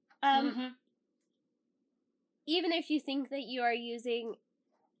 Even if you think that you are using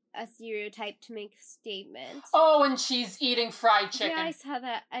a stereotype to make a statement. Oh, and she's eating fried chicken. Yeah, I saw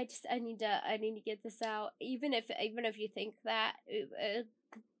that. I need to get this out. Even if you think that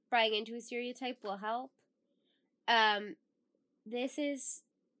buying into a stereotype will help, this is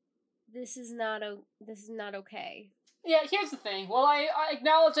not okay. Yeah, here's the thing. Well, I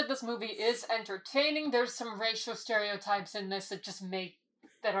acknowledge that this movie is entertaining. There's some racial stereotypes in this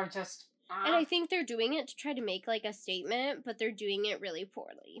that are just... And I think they're doing it to try to make, like, a statement, but they're doing it really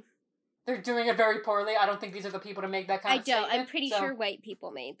poorly. They're doing it very poorly. I don't think these are the people to make that kind of statement. I'm pretty sure white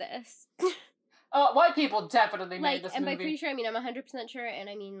people made this. White people definitely made this movie. And by pretty sure, I mean, I'm 100% sure, and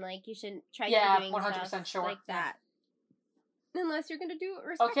I mean, like, you shouldn't try doing 100% stuff sure. like that. Unless you're gonna do it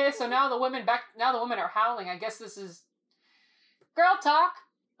respectfully. Okay, so now the women are howling. I guess this is girl talk,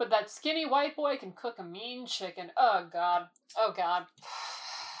 but that skinny white boy can cook a mean chicken. Oh, God. Oh, God.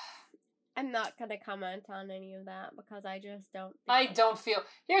 I'm not gonna comment on any of that because I just don't.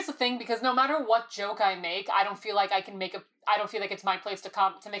 Here's the thing, because no matter what joke I make, I don't feel like I don't feel like it's my place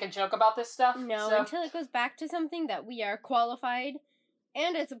to make a joke about this stuff. No, until it goes back to something that we are qualified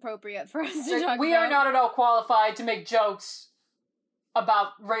and it's appropriate for us to talk about. We are not at all qualified to make jokes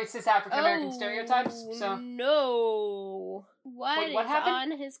about racist African American stereotypes. So no. What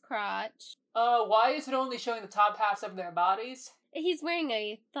happened on his crotch? Why is it only showing the top halves of their bodies? He's wearing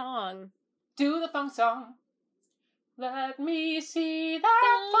a thong. Do the thong song. Let me see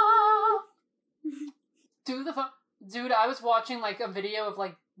that thong. Do the thong. Dude, I was watching, like, a video of,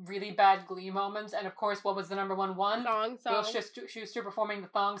 like, really bad Glee moments, and of course, what was the number one? Thong song. Will Schuster performing the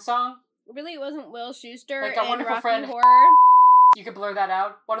thong song. Really, it wasn't Will Schuster like, our wonderful Rocky friend Horror. You could blur that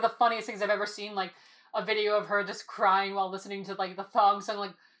out. One of the funniest things I've ever seen, like, a video of her just crying while listening to, like, the thong song,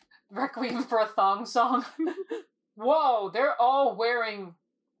 like, Requiem for a Thong Song. Whoa, they're all wearing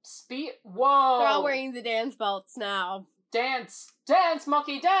whoa. They're all wearing the dance belts now. Dance,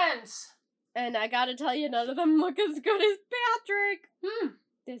 monkey, dance! And I gotta tell you, none of them look as good as Patrick.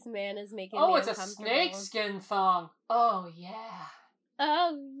 This man is making me uncomfortable. Oh, it's a snakeskin thong. Oh, yeah.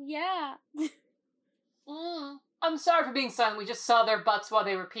 Oh, yeah. I'm sorry for being silent. We just saw their butts while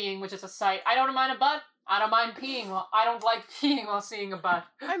they were peeing, which is a sight. I don't mind a butt. I don't mind peeing. I don't like peeing while seeing a butt.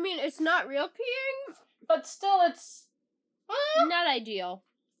 I mean, it's not real peeing. But still, it's... not ideal.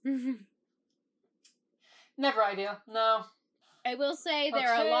 Never ideal. No. I will say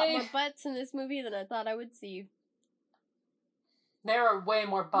there are a lot more butts in this movie than I thought I would see. There are way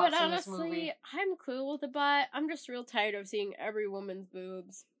more butts in this movie. But honestly, I'm cool with a butt. I'm just real tired of seeing every woman's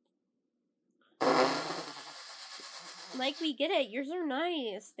boobs. Like, we get it. Yours are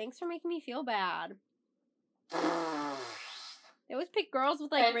nice. Thanks for making me feel bad. They always pick girls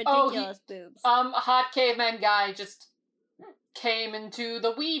with, like, ridiculous boobs. A hot caveman guy just came into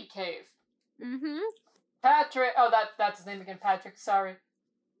the weed cave. Mm-hmm. Patrick. Oh, that's his name again. Patrick. Sorry.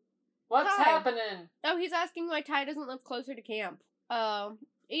 What's happening? Oh, he's asking why Ty doesn't live closer to camp. Oh,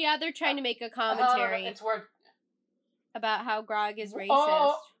 yeah, they're trying to make a commentary it's where... about how Grog is racist.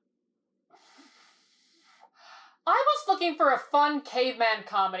 Oh. I was looking for a fun caveman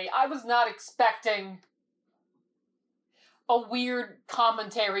comedy. I was not expecting a weird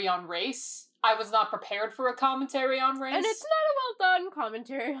commentary on race. I was not prepared for a commentary on race. And it's not a well-done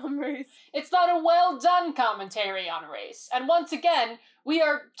commentary on race. It's not a well-done commentary on race. And once again, we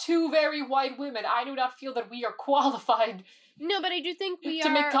are two very white women. I do not feel that we are qualified... No, but I do think we to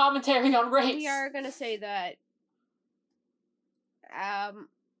make commentary on race. We are going to say that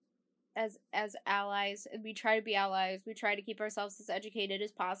as allies, we try to be allies. We try to keep ourselves as educated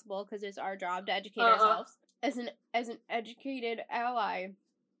as possible because it's our job to educate ourselves. As an educated ally,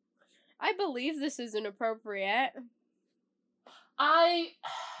 I believe this is inappropriate. I'm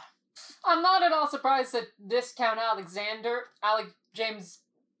not at all surprised that Viscount James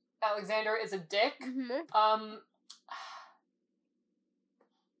Alexander is a dick. Mm-hmm.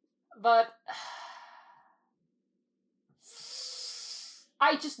 But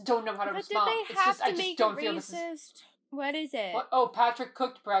I just don't know how to But respond. did they It's have just, to I just make don't it feel this is... racist? What is it? What? Oh, Patrick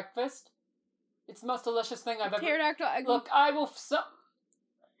cooked breakfast. It's the most delicious thing I've ever... Pterodactyl egg. Look, I will...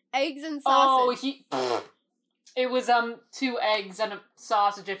 Eggs and Oh, sausage. It was, 2 eggs and a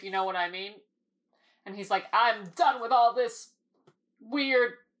sausage, if you know what I mean. And he's like, I'm done with all this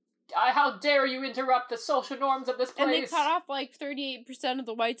weird... how dare you interrupt the social norms of this place? And they cut off like 38% of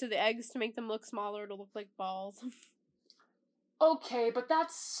the whites of the eggs to make them look smaller to look like balls. Okay, but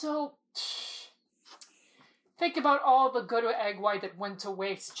that's so... Think about all the good egg white that went to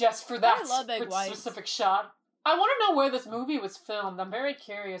waste just for that I love egg whites. specific shot. I want to know where this movie was filmed. I'm very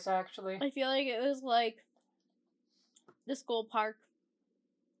curious, actually. I feel like it was like the school park.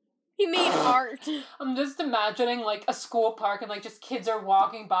 He made art. I'm just imagining, like, a school park and, like, just kids are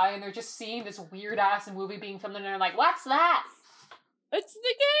walking by and they're just seeing this weird-ass movie being filmed and they're like, what's that? It's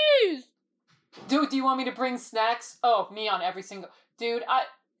the gays! Dude, do you want me to bring snacks? Oh, me on every single... Dude,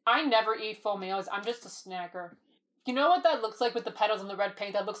 I never eat full meals. I'm just a snacker. You know what that looks like with the petals and the red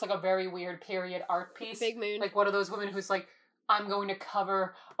paint? That looks like a very weird period art piece. Big moon. Like one of those women who's like, I'm going to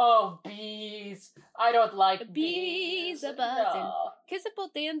cover... Oh, bees. I don't like Bees bees. a-buzzing. No.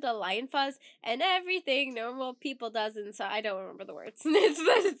 Kissable dandelion fuzz and everything normal people doesn't. So I don't remember the words.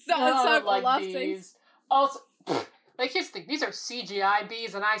 it's I don't a like love bees. things. Also, like, here's the thing. These are CGI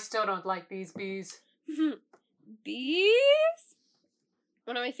bees, and I still don't like these bees. Bees?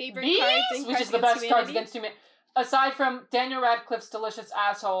 One of my favorite cards in Bees? Which Cards is the Against best Humanity. Cards Against Humanity. Aside from Daniel Radcliffe's delicious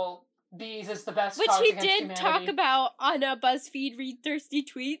asshole, Bees is the best Which Cards he Against did Humanity. talk about on a BuzzFeed Read Thirsty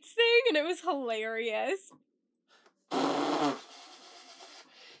Tweets thing, and it was hilarious.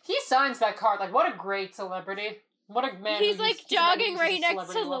 He signs that card. Like, what a great celebrity. What a man. He's who like uses- he's a man who jogging uses right his next to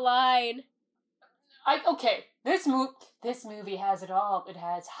celebrity the well. line. Okay, this movie has it all. It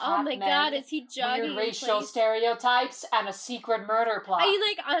has hot Oh my men, god, is he jogging weird in racial place? stereotypes, and a secret murder plot. I mean,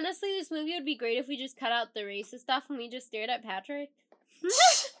 like, honestly, this movie would be great if we just cut out the racist stuff and we just stared at Patrick.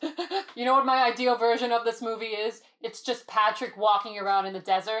 You know what my ideal version of this movie is? It's just Patrick walking around in the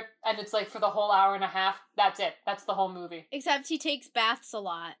desert, and it's like for the whole hour and a half. That's it. That's the whole movie. Except he takes baths a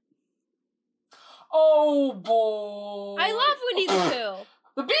lot. Oh boy! I love Winnie the Pooh.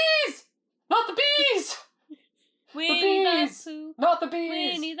 The bees! Not the bees! Winnie the bees! Pooh. Not the bees!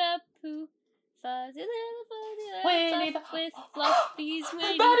 Winnie the Pooh. Fuzzy little fuzzy Winnie little the- with fluffies.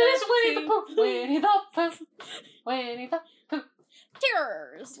 Winnie That is the Winnie the Pooh! Winnie the Pooh! Winnie the Pooh!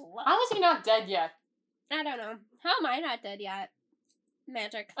 Tears. How is he not dead yet? I don't know. How am I not dead yet?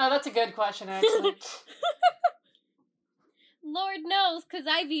 Magic. Oh, that's a good question, actually. Lord knows, because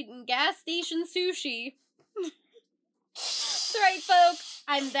I've eaten gas station sushi. That's right, folks.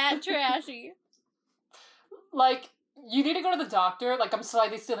 I'm that trashy. Like, you need to go to the doctor. Like, I'm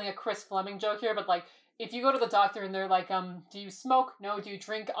slightly stealing a Chris Fleming joke here, but like, if you go to the doctor and they're like, do you smoke? No. Do you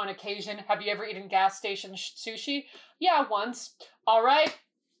drink on occasion? Have you ever eaten gas station sushi? Yeah, once. All right.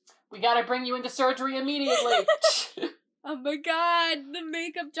 We gotta bring you into surgery immediately. Oh my god, the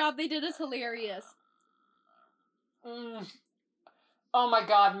makeup job they did is hilarious. Oh my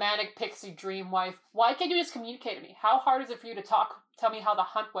god, manic pixie dream wife. Why can't you just communicate to me? How hard is it for you to tell me how the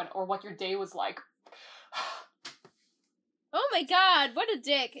hunt went or what your day was like? Oh my god, what a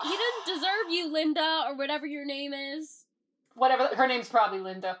dick. He didn't deserve you, Linda, or whatever your name is. Whatever, her name's probably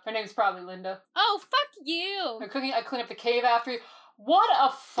Linda. Oh, fuck you. I clean up the cave after you. What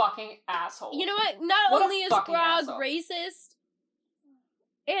a fucking asshole. You know what? Not What a only is fucking Grog asshole. racist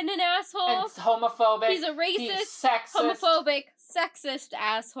and an asshole, And it's homophobic. he's a racist, He's sexist. homophobic, sexist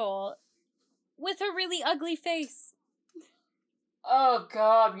asshole with a really ugly face. Oh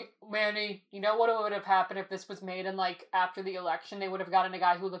god, Manny, you know what would have happened if this was made in, like, after the election? They would have gotten a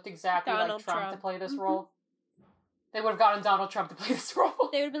guy who looked exactly Donald like Trump to Trump. play this Mhm. role. They would have gotten Donald Trump to play this role.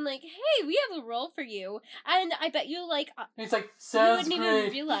 They would have been like, hey, we have a role for you. And I bet you, like, He's like, you sounds wouldn't great.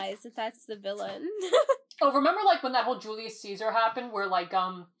 even realize that that's the villain. Oh, remember, like, when that whole Julius Caesar happened, where, like,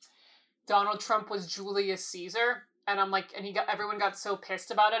 Donald Trump was Julius Caesar? And I'm like, and everyone got so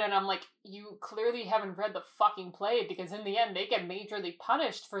pissed about it, and I'm like, you clearly haven't read the fucking play, because in the end, they get majorly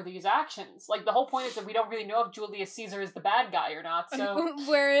punished for these actions. Like, the whole point is that we don't really know if Julius Caesar is the bad guy or not, so...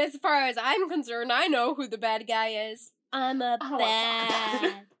 Whereas, as far as I'm concerned, I know who the bad guy is. I'm a I don't wanna talk about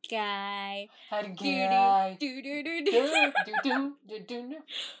bad guy. Bad guy. Do-do-do-do-do.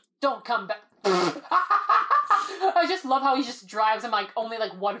 Don't come back. I just love how he just drives him, like, only,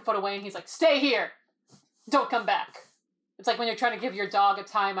 like, 1 foot away, and he's like, stay here! Don't come back. It's like when you're trying to give your dog a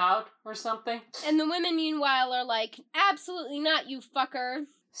timeout or something. And the women, meanwhile, are like, absolutely not, you fucker.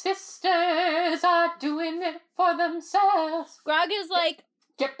 Sisters are doing it for themselves. Grog is like,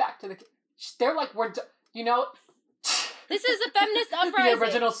 get back to the... They're like, you know... This is a feminist The uprising.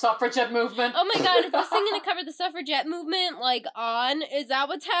 original suffragette movement. Oh my god, is this thing gonna cover the suffragette movement, like, on? Is that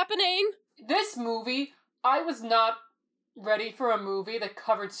what's happening? This movie, I was not ready for a movie that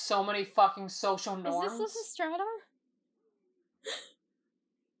covered so many fucking social norms. Is this Lysistrata?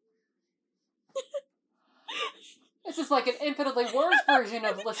 This is like an infinitely worse version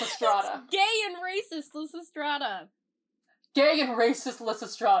of Lysistrata. It's gay and racist Lysistrata. Gay and racist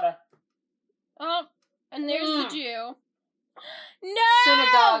Lysistrata. Oh, and there's the Jew. No!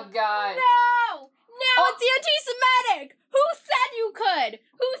 Synagogue guy. No! No, it's anti-Semitic! Who said you could?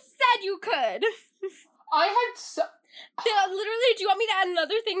 Who said you could? I had Literally, do you want me to add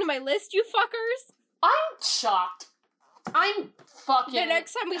another thing to my list, you fuckers? I'm shocked. I'm fucking... The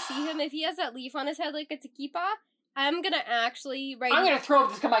next time we see him, if he has that leaf on his head like it's a kippah, I'm gonna actually write... I'm gonna throw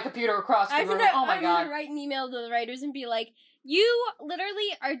my computer across the room. Oh my god. I'm gonna write an email to the writers and be like, you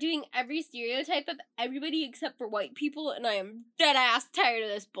literally are doing every stereotype of everybody except for white people, and I am dead-ass tired of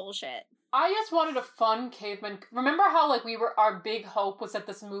this bullshit. I just wanted a fun caveman... Remember how, like, our big hope was that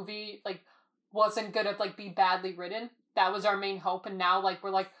this movie, like, wasn't gonna, like, be badly written? That was our main hope, and now, like, we're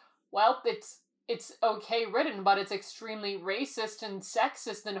like, well, it's okay written, but it's extremely racist and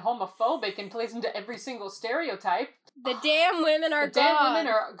sexist and homophobic and plays into every single stereotype. The damn women are The damn women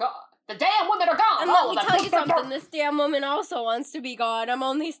are gone. The damn women are gone! And let me tell you something, this damn woman also wants to be gone. I'm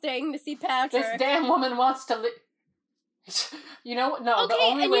only staying to see Patrick. This damn woman wants to live... You know what? No, okay, the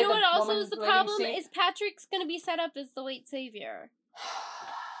only and way you know what the also woman is the living problem? scene- Is Patrick's gonna be set up as the white savior.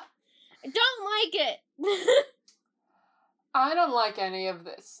 I don't like it. I don't like any of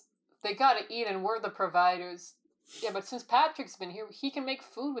this. They gotta eat and we're the providers. Yeah, but since Patrick's been here, he can make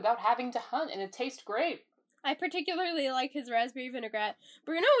food without having to hunt, and it tastes great. I particularly like his raspberry vinaigrette.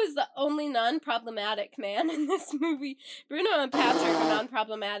 Bruno is the only non-problematic man in this movie. Bruno and Patrick are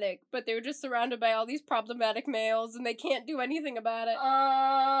non-problematic, but they're just surrounded by all these problematic males, and they can't do anything about it.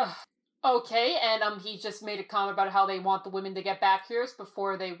 Okay, and he just made a comment about how they want the women to get back here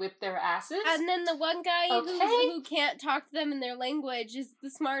before they whip their asses. And then the one guy Okay. who can't talk to them in their language is the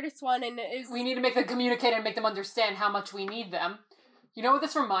smartest one, and is... We need to make them communicate and make them understand how much we need them. You know what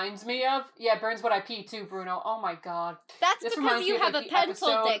this reminds me of? Yeah, it burns what I pee too, Bruno. Oh my god. That's This because reminds you me of, have like, a the pencil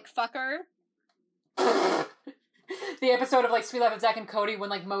episode- dick, fucker. The episode of, like, Sweet Life of Zack and Cody when,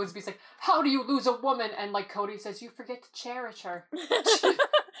 like, Mosby's like, how do you lose a woman? And, like, Cody says, you forget to cherish her.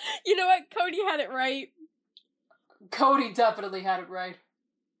 You know what? Cody had it right. Cody definitely had it right.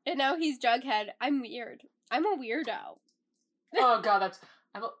 And now he's Jughead. I'm weird. I'm a weirdo. Oh god,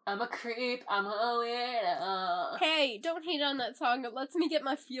 I'm a creep, I'm a weirdo. Hey, don't hate on that song. It lets me get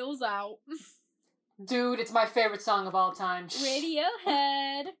my feels out. Dude, it's my favorite song of all time.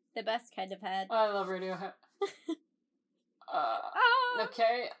 Radiohead. The best kind of head. I love Radiohead. Ah.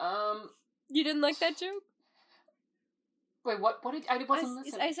 Okay, You didn't like that joke? wait, what did, I wasn't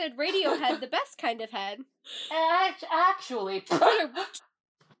listening. I said Radiohead, the best kind of head. Actually,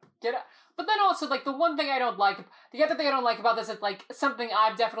 get out. But then also, like, the one thing I don't like, the other thing I don't like about this is, like, something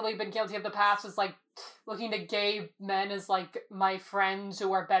I've definitely been guilty of the past is, like, looking to gay men as, like, my friends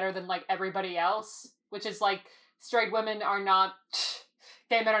who are better than, like, everybody else. Which is, like, straight women are not,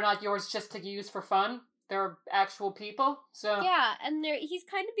 gay men are not yours just to use for fun. They're actual people, so... Yeah, and he's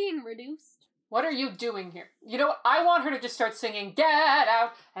kind of being reduced. What are you doing here? You know what? I want her to just start singing, get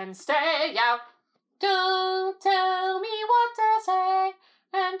out and stay out. Don't tell me what to say.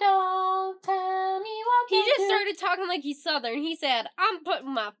 And don't tell me what to He just do. started talking like he's Southern. He said, I'm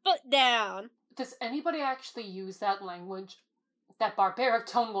putting my foot down. Does anybody actually use that language? That barbaric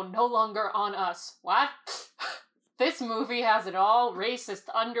tone will no longer on us. What? This movie has it all. Racist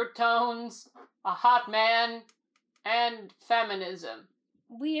undertones, a hot man, and feminism.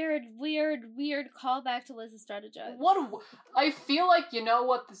 Weird callback to Lysistrata Judge. I feel like, you know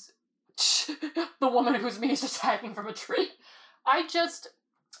what this... the woman whose me is just hanging from a tree.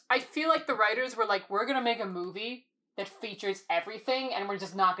 I feel like the writers were like, we're gonna make a movie that features everything, and we're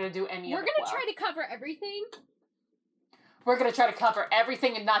just not gonna do any of it. We're gonna try to cover everything. We're gonna try to cover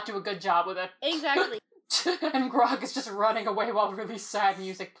everything and not do a good job with it. Exactly. And Grog is just running away while really sad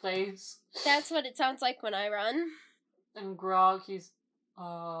music plays. That's what it sounds like when I run. And Grog, he's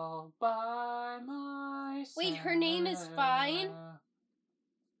all by myself. Wait, her name is Fine?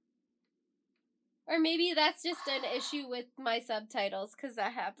 Or maybe that's just an issue with my subtitles, because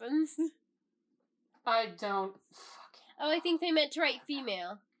that happens. I don't... Oh, I think they meant to write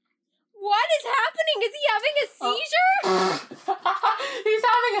female. What is happening? Is he having a seizure? He's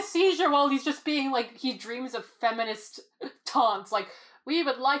having a seizure while he's just being like, he dreams of feminist taunts, like, we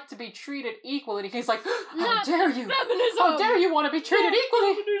would like to be treated equally. And he's like, how Not dare you? feminism. How dare you want to be treated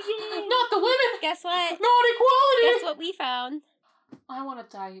equally? Not the women! Guess what? Not equality! Guess what we found? I want a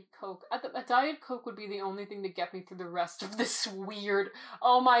Diet Coke. A Diet Coke would be the only thing to get me through the rest of this weird...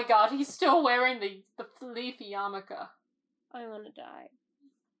 Oh my god, he's still wearing the leafy yarmulke. I want to die.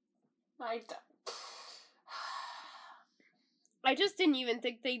 I just didn't even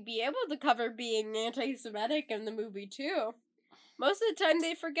think they'd be able to cover being anti-Semitic in the movie, too. Most of the time,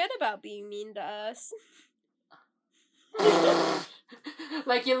 they forget about being mean to us.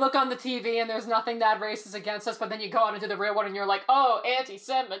 Like, you look on the TV and there's nothing that racist against us, but then you go out into the real world and you're like, oh,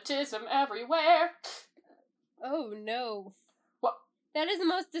 anti-Semitism everywhere. Oh, no. What? That is the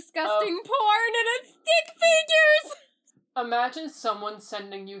most disgusting porn, and it's stick figures! Imagine someone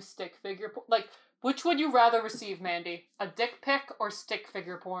sending you stick figure porn. Like, which would you rather receive, Mandy? A dick pic or stick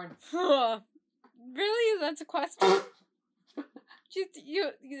figure porn? Really? That's a question?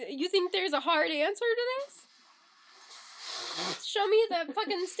 You think there's a hard answer to this? Show me that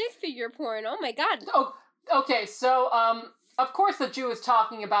fucking stick figure porn. Oh my god. Oh, okay, so, of course the Jew is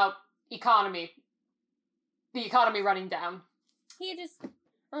talking about economy. The economy running down. He just...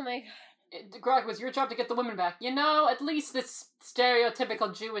 Oh my god. Grog, it was your job to get the women back. You know, at least this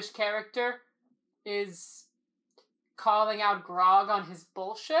stereotypical Jewish character is calling out Grog on his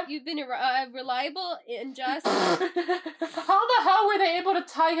bullshit. You've been reliable and just... How the hell were they able to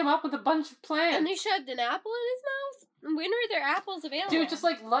tie him up with a bunch of plants? And they shoved an apple in his mouth? When are their apples available? Dude,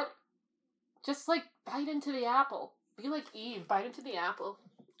 just bite into the apple. Be like Eve, bite into the apple.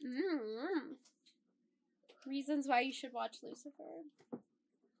 Mm-hmm. Reasons why you should watch Lucifer.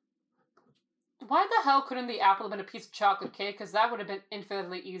 Why the hell couldn't the apple have been a piece of chocolate cake? Because that would have been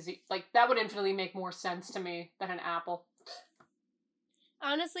infinitely easy. Like, that would infinitely make more sense to me than an apple.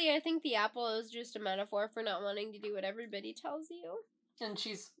 Honestly, I think the apple is just a metaphor for not wanting to do what everybody tells you. And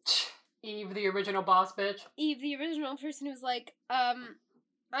she's Eve, the original boss bitch. Eve, the original person who's like, I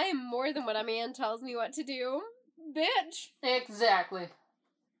am more than what a man tells me what to do. Bitch. Exactly.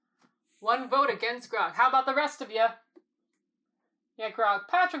 One vote against Grog. How about the rest of you? Yeah, Grog.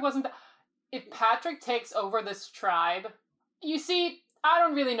 Patrick wasn't... If Patrick takes over this tribe... You see, I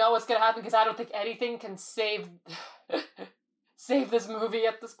don't really know what's gonna happen because I don't think anything can save... save this movie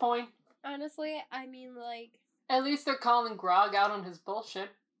at this point. Honestly, I mean, like... At least they're calling Grog out on his bullshit.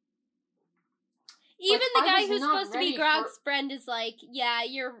 Even Like, the I guy was who's not supposed to be ready Grog's for- friend is like, yeah,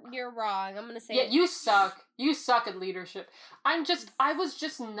 you're wrong. I'm gonna say Yeah, it. you suck. You suck at leadership.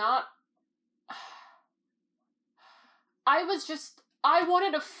 I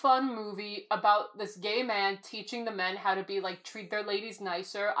wanted a fun movie about this gay man teaching the men how to be, like, treat their ladies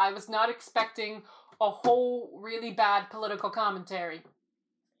nicer. I was not expecting a whole really bad political commentary.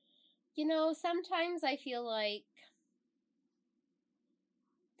 You know, sometimes I feel like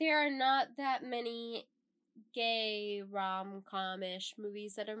there are not that many gay rom-com-ish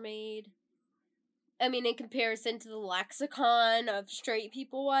movies that are made. I mean, in comparison to the lexicon of straight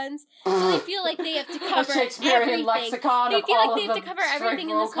people ones. So I feel like they have to cover A Shakespearean everything. lexicon They of feel all like they of have to the cover straight everything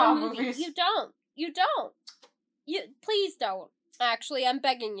in this one rom-com movie. movies. You don't. Please don't. Actually, I'm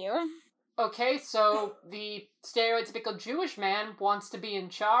begging you. Okay, so the stereotypical Jewish man wants to be in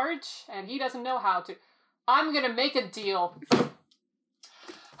charge, and he doesn't know how to. I'm gonna make a deal.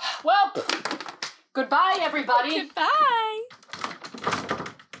 Well, goodbye, everybody. Goodbye.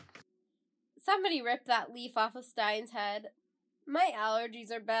 Somebody ripped that leaf off of Stein's head. My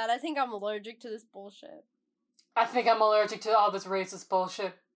allergies are bad. I think I'm allergic to this bullshit. I think I'm allergic to all this racist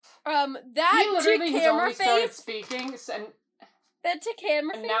bullshit. That He literally has camera only started face. speaking, That to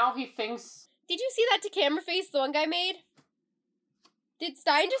camera and face. now he thinks... Did you see that to camera face the one guy made? Did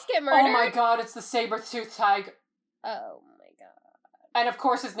Stein just get murdered? Oh my god, it's the saber-toothed tiger. Oh my god. And of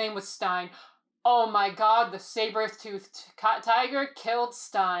course his name was Stein. Oh my god, the saber-toothed tiger killed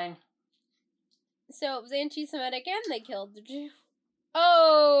Stein. So it was anti-Semitic and they killed the Jew.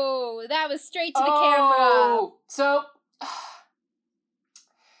 Oh, that was straight to the camera. So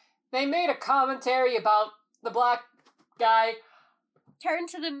they made a commentary about the black guy. Turned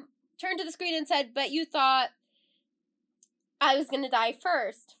to the screen and said, "But you thought I was gonna die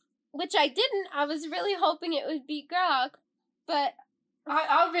first," which I didn't. I was really hoping it would be Grog, but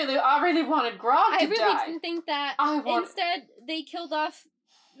I really wanted Grog to I really die. didn't think that. Instead, they killed off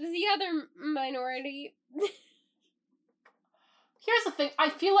the other minority. Here's the thing. I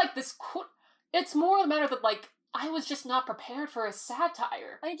feel like it's more the matter that, like, I was just not prepared for a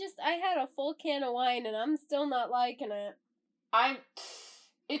satire. I had a full can of wine and I'm still not liking it.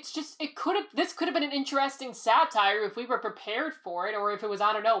 it's just, this could have been an interesting satire if we were prepared for it, or if it was,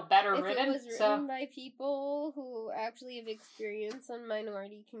 I don't know, better If written. it was written by people who actually have experience in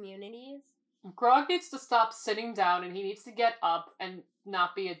minority communities. Grog needs to stop sitting down, and he needs to get up and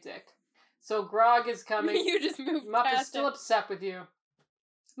not be a dick. So Grog is coming. You just moved Muff is past still it. upset with you.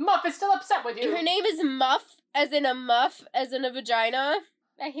 Muff is still upset with you. Her name is Muff, as in a vagina.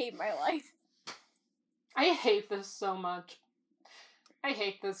 I hate my life. I hate this so much. I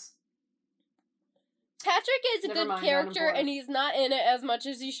hate this. Patrick is a Never good mind, character, unemployed. and he's not in it as much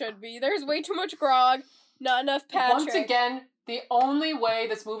as he should be. There's way too much Grog, not enough Patrick. Once again, the only way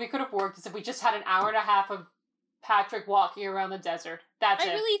this movie could have worked is if we just had an hour and a half of Patrick walking around the desert. That's it.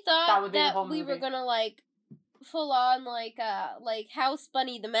 I really That thought would be the that whole we were movie. gonna, like, full on, like House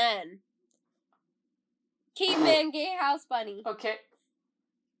Bunny the Men. Caveman gay House Bunny. Okay.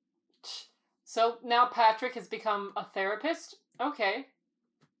 So now Patrick has become a therapist? Okay.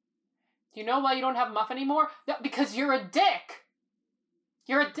 Do you know why you don't have Muff anymore? No, because you're a dick!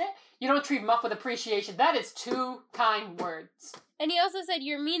 You're a dick! You don't treat Muff with appreciation. That is 2 kind words. And he also said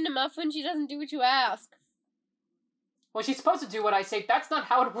you're mean to Muff when she doesn't do what you ask. Well, she's supposed to do what I say. That's not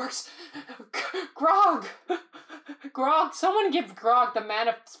how it works. Grog! Grog, someone give Grog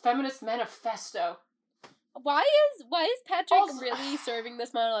the feminist manifesto. Why is Patrick Also- really serving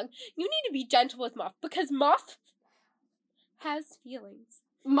this monologue? You need to be gentle with Muff, because Muff has feelings.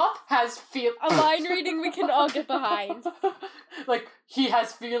 Muff has A line reading we can all get behind. Like, he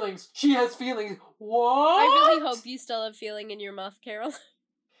has feelings. She has feelings. What? I really hope you still have feeling in your Muff, Carol.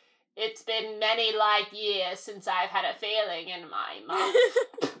 It's been many light years since I've had a feeling in my mouth.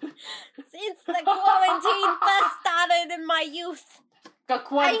 Since the quarantine first started in my youth. When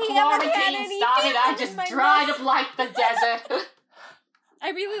I haven't had quarantine any started, I feelings just in my dried mouth. up like the desert. I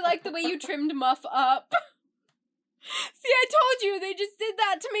really like the way you trimmed Muff up. See, I told you, they just did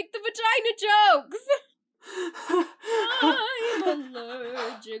that to make the vagina jokes. I'm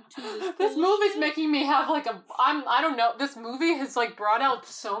allergic to this. This movie's bullshit. making me have like I don't know, this movie has like brought out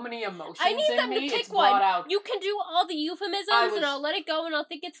so many emotions I need in them me. to It's pick one. brought out. You can do all the euphemisms and I'll let it go and I'll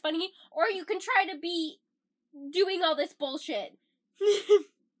think it's funny, or you can try to be doing all this bullshit.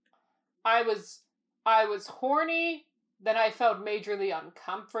 I was horny, then I felt majorly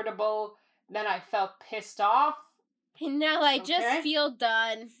uncomfortable, then I felt pissed off. And now I Okay. just feel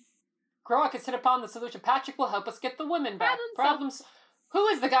done. Grog has hit upon the solution. Patrick will help us get the women back. Problem solved. Who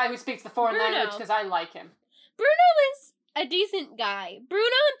is the guy who speaks the foreign Bruno. language? Because I like him. Bruno is a decent guy. Bruno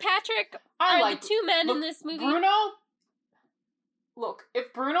and Patrick I are like the 2 men look, in this movie. Bruno. Look,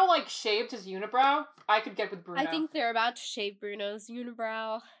 if Bruno like shaved his unibrow, I could get with Bruno. I think they're about to shave Bruno's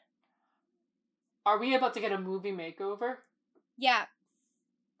unibrow. Are we about to get a movie makeover? Yeah.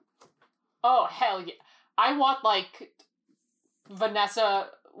 Oh hell yeah! I want like Vanessa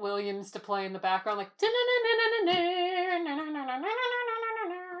Williams to play in the background, like.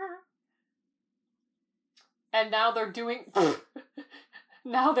 And now they're doing.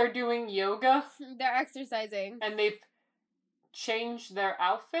 Now they're doing yoga, They're exercising. and they've changed their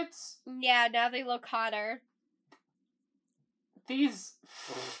outfits. Yeah, now they look hotter. These.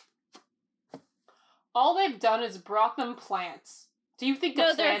 All they've done is brought them plants. Do you think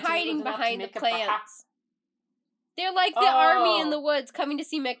No, a they're plant hiding was enough to behind the make up a house? plants. They're like the army in Oh. the woods coming to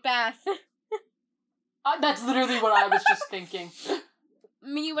see Macbeth. That's literally what I was just thinking.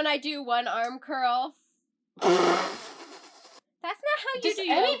 Me when I do one arm curl. That's not how you Does do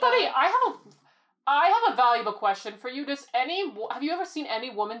anybody? yoga. I have a valuable question for you. Have you ever seen any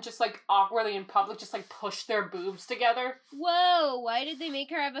woman just like awkwardly in public just like push their boobs together? Whoa, why did they make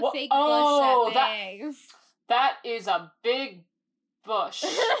her have a Wha- fake oh, bush that big? That is a big bush.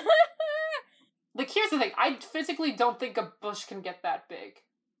 Like, here's the thing. I physically don't think a bush can get that big.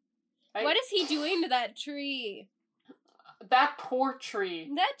 What is he doing to that tree? That poor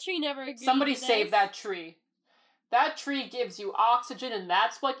tree. That tree never agreed Somebody to this. save that tree. That tree gives you oxygen, and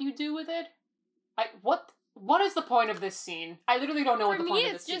that's what you do with it? What is the point of this scene? I literally don't know what For the me, point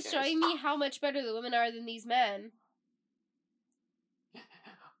of it's this just scene is. showing me how much better the women are than these men.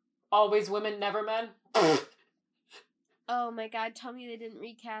 Always women, never men? Oh my god, tell me they didn't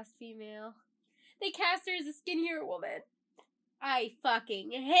recast female. They cast her as a skinnier woman. I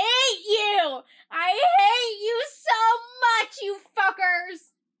fucking hate you! I hate you so much, you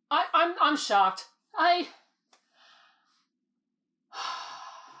fuckers! I'm shocked.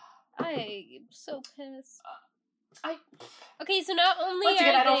 I'm so pissed. I Okay, so not only once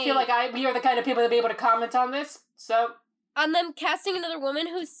again, are I don't they feel like we are the kind of people to be able to comment on this. So on them casting another woman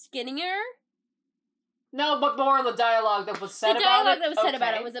who's skinnier, No, but more on the dialogue that was said The about it. dialogue that was said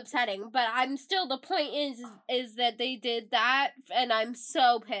about Okay. it was upsetting, but I'm still, the point is that they did that, and I'm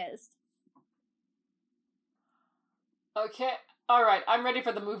so pissed. Okay, alright, I'm ready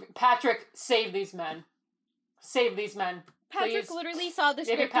for the movie. Patrick, save these men. Save these men. Patrick Please. literally saw the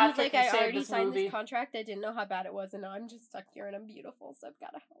Maybe script and was Patrick like, can I save already this signed movie. this contract, I didn't know how bad it was, and now I'm just stuck here and I'm beautiful, so I've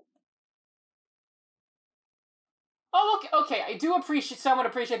gotta help. Oh, okay, I do somewhat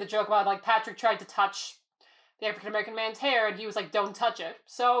appreciate the joke about, like, Patrick tried to touch the African-American man's hair, and he was like, don't touch it.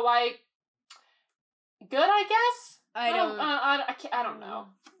 So, like, good, I guess? I don't know.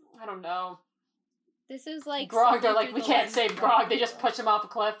 I don't know. This is like... Grog, they're like, through we the can't lens save of Grog, they people. just push him off a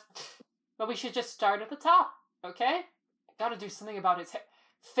cliff. But we should just start at the top, okay? Gotta do something about his hair.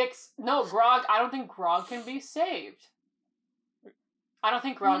 No, Grog, I don't think Grog can be saved. I don't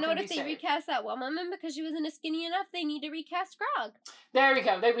think Grog You know can what, be if they saved. recast that one woman because she wasn't skinny enough, they need to recast Grog. There we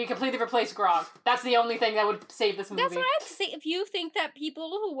go. We completely replace Grog. That's the only thing that would save this movie. That's what I have to say. If you think that people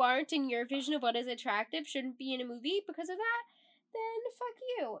who aren't in your vision of what is attractive shouldn't be in a movie because of that, then fuck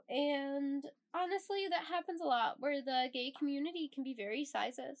you. And honestly, that happens a lot where the gay community can be very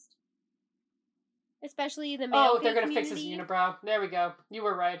sizist. Especially the male gay they're gonna community. fix his unibrow. There we go. You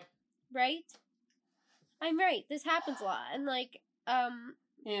were right. Right? I'm right. This happens a lot. And like,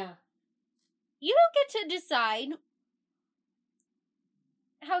 Yeah. you don't get to decide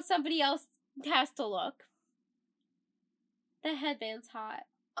how somebody else has to look. The headband's hot.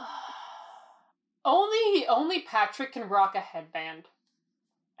 Only Patrick can rock a headband.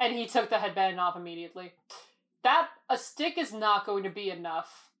 And he took the headband off immediately. A stick is not going to be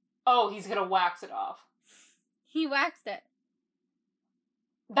enough. Oh, he's gonna wax it off. He waxed it.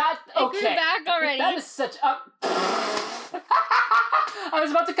 Okay. It grew back already. That is such a... I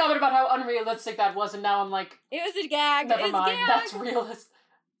was about to comment about how unrealistic that was, and now I'm like, It was a gag. never It's mind. a gag. That's realistic.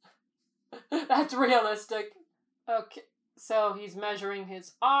 That's realistic. Okay, so he's measuring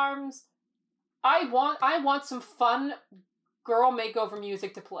his arms. I want some fun girl makeover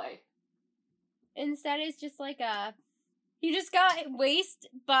music to play. Instead, it's just like he just got waist,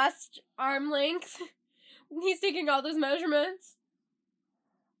 bust, arm length. He's taking all those measurements.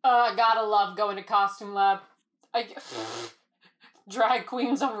 I gotta love going to costume lab. Drag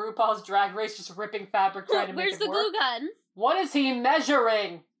queens on RuPaul's Drag Race just ripping fabric trying to make Where's it the work. glue gun? What is he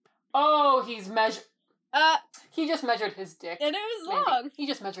measuring? Oh, he's he just measured his dick. And it was Maybe. long. He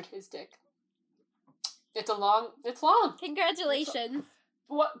just measured his dick. It's long. Congratulations.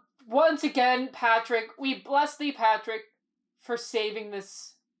 Once again, Patrick, we bless thee, Patrick, for saving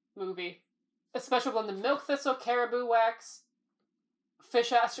this movie. A special blend of milk thistle, caribou wax,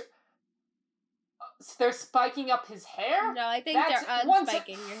 fish ass. They're spiking up his hair? No, I think That's they're one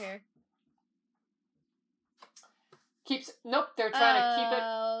unspiking your hair. Nope, they're trying to keep it.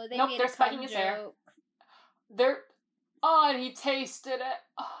 Oh, they Nope, made they're a spiking cum his hair. joke. And he tasted it.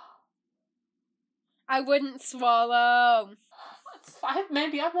 Oh, I wouldn't swallow.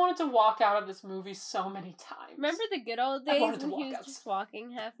 maybe I wanted to walk out of this movie so many times. Remember the good old I days wanted to when he walk was out. just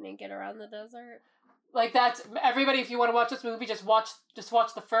walking half naked around the desert? Like that's everybody. If you want to watch this movie, just watch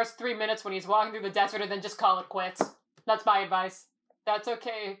the first 3 minutes when he's walking through the desert, and then just call it quits. That's my advice. That's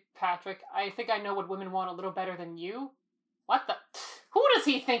okay, Patrick. I think I know what women want a little better than you. What the? Who does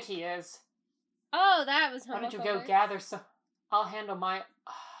he think he is? Oh, that was homophobic. Why don't you go gather some? I'll handle my.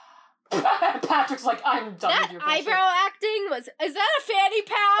 Patrick's like, I'm done That with your bullshit. eyebrow acting was... Is that a fanny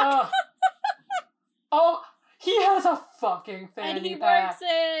pack? Oh, he has a fucking fanny and he pack. works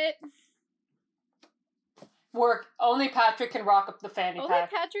it. Only Patrick can rock up the fanny Only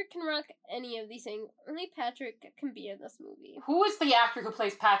pack. Patrick can rock any of these things. Only Patrick can be in this movie. Who is the actor who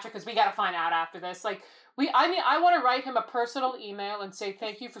plays Patrick? Because we gotta find out after this. Like, I want to write him a personal email and say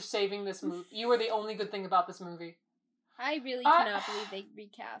thank you for saving this movie. You were the only good thing about this movie. I really cannot believe they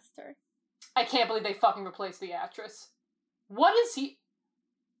recast her. I can't believe they fucking replaced the actress. What is he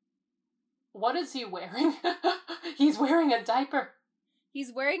wearing? He's wearing a diaper.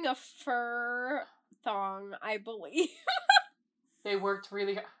 He's wearing a fur thong, I believe. They worked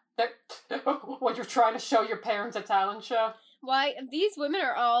really hard. When you're trying to show your parents a talent show. Why? These women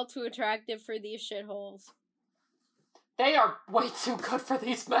are all too attractive for these shitholes. They are way too good for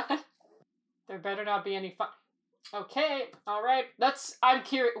these men. There better not be any fun. Okay, alright. I'm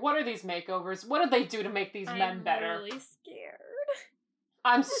curious. What are these makeovers? What did they do to make these men better? I'm really scared.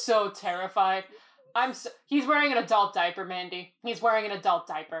 I'm so terrified. He's wearing an adult diaper, Mandy. He's wearing an adult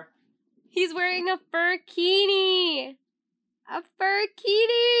diaper. He's wearing a furkini. A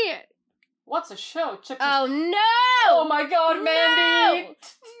furkini. What's a show? Chips Oh no! Oh my god, Mandy!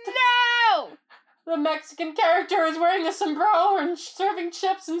 No! The Mexican character is wearing a sombrero and serving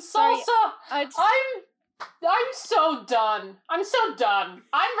chips and salsa. Sorry, I'm so done. I'm so done.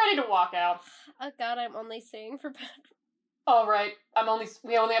 I'm ready to walk out. Oh god, I'm only staying for Patrick. All right.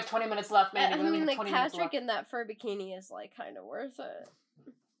 We only have 20 minutes left, man. I We only mean, have like, 20 minutes Patrick left. in that fur bikini is, like, kind of worth it.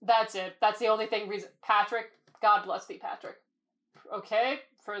 That's it. That's the only reason. Patrick, God bless thee, Patrick. Okay?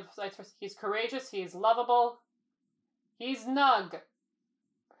 He's courageous. He's lovable. He's nug.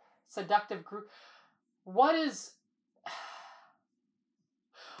 Seductive group. What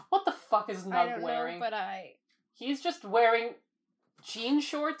the fuck is Nug I don't wearing? know, but He's just wearing jean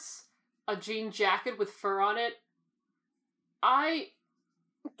shorts, a jean jacket with fur on it.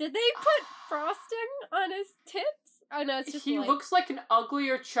 Did they put frosting on his tips? Oh no, it's just He like... looks like an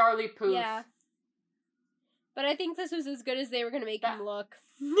uglier Charlie Puth. Yeah. But I think this was as good as they were gonna make him look.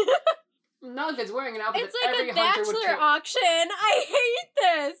 Nug is wearing an outfit It's that like every a hunter would bachelor auction. I hate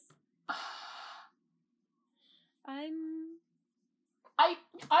this.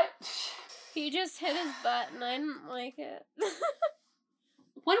 He just hit his butt and I didn't like it.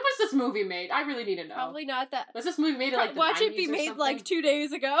 When was this movie made? I really need to know. Probably not that. Was this movie made in like the Watch 90s it be or made something? like 2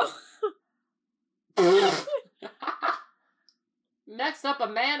 days ago. Next up, a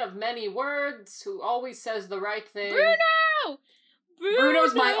man of many words who always says the right thing. Bruno!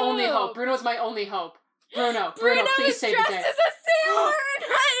 Bruno's my only hope. Bruno's my only hope. Bruno, please save the day. Bruno is dressed as a sailor and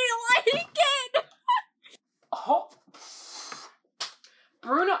I like it! Oh.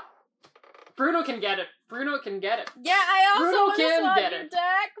 Bruno can get it. Bruno can get it. Yeah, I also Bruno want to can swap get your it.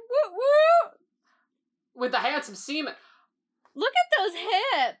 deck. Woo woo! With the handsome seaman. Look at those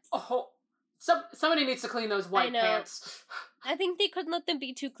hips! Oh. Somebody needs to clean those white know. pants. I think they couldn't let them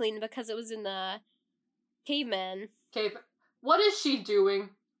be too clean because it was in the caveman. Okay, what is she doing?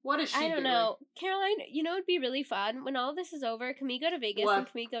 What is she doing? I don't know. Caroline, you know it'd be really fun when all this is over, can we go to Vegas What? and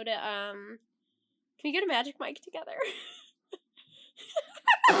can we go to Magic Mike together?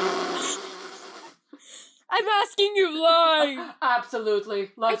 I'm asking you live. Absolutely. I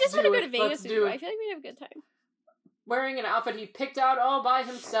Let's just want to go to Let's Vegas with do you. it. I feel like we'd have a good time. Wearing an outfit he picked out all by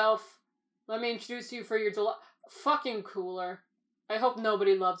himself. Let me introduce you for your fucking cooler. I hope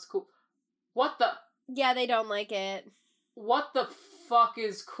nobody loves cool. What the? Yeah, they don't like it. What the fuck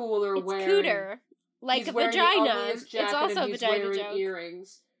is cooler It's wearing? cooter. Like He's a wearing the vagina. ugliest It's jacket also a and he's vagina wearing joke.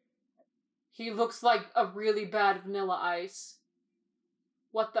 earrings. He looks like a really bad Vanilla Ice.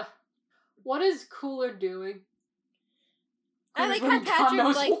 What is Cooler doing? I like Cooler's how wearing God Patrick's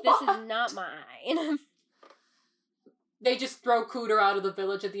knows like, this what. is not mine. They just throw Cooter out of the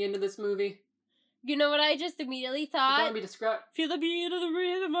village at the end of this movie. You know what I just immediately Don't thought? let me describe. Feel the beat of the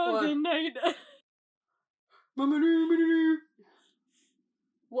rhythm of What? the night.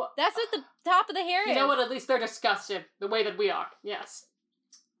 What? That's what the top of the hair is. You know what? At least they're disgusted the way that we are. Yes.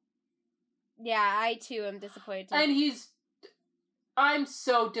 Yeah, I too am disappointed. And I'm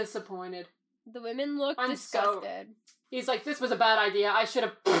so disappointed. The women look I'm disgusted. He's like, this was a bad idea. I should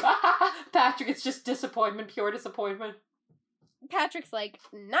have. Patrick, it's just disappointment, pure disappointment. Patrick's like,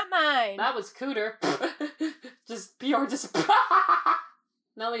 not mine. That was Cooter. Just pure disappointment.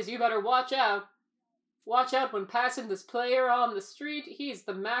 Nellies, you better watch out. Watch out when passing this player on the street. He's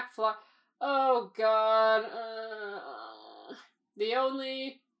the McFly. Oh, God. The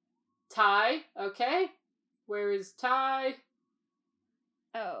only... Ty, okay? Where is Ty?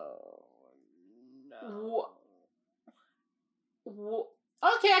 Oh, no.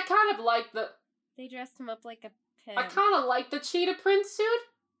 Okay, I kind of like the... They dressed him up like a pimp. I kind of like the cheetah print suit.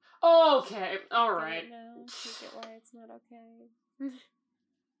 Okay, alright. No, you get why it's not okay.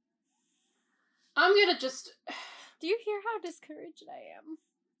 I'm gonna just... Do you hear how discouraged I am?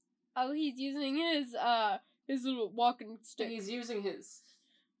 Oh, he's using his little walking stick. He's using his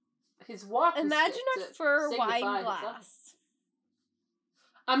walking Imagine stick a to fur signify wine his glass. life.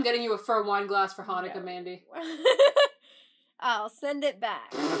 I'm getting you a fur wine glass for Hanukkah, No. Mandy. I'll send it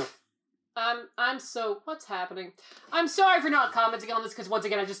back. I'm so... What's happening? I'm sorry for not commenting on this, because once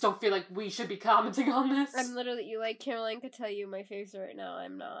again, I just don't feel like we should be commenting on this. I'm literally, you like, Caroline could tell you my face right now.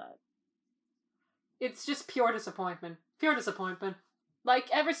 I'm not. It's just pure disappointment. Pure disappointment. Like,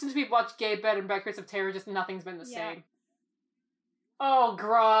 ever since we've watched Gay Bed and Breakfast of Terror, just nothing's been the Yeah. same. Oh,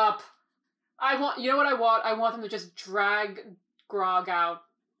 Grop. You know what I want? I want them to just drag Grog out.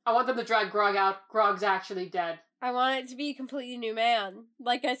 I want them to drag Grog out. Grog's actually dead. I want it to be a completely new man.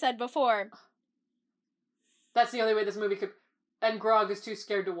 Like I said before. That's the only way this movie could... And Grog is too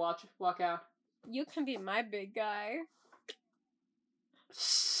scared to walk out. You can be my big guy.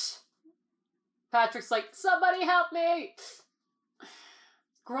 Patrick's like, somebody help me!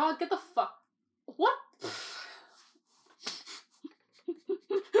 Grog, get the fuck... What?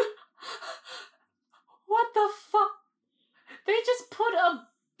 What the fuck? They just put a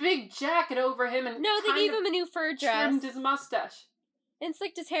big jacket jacket over him and No, they kind gave of him a new fur dress. trimmed his mustache. And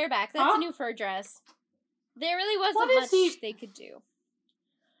slicked his hair back. That's Huh? a new fur dress. There really wasn't What is much he- they could do.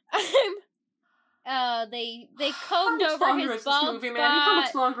 They combed How much over longer his is this bald movie, spot. Mandy? How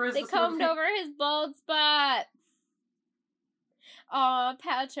much longer is They this combed movie? over his bald spot. Aw,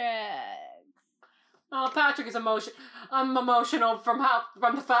 Patrick. Oh, Patrick is emotional. I'm emotional from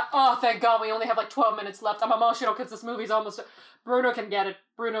the fact. Oh, thank God, we only have like 12 minutes left. I'm emotional because this movie's almost. Bruno can get it.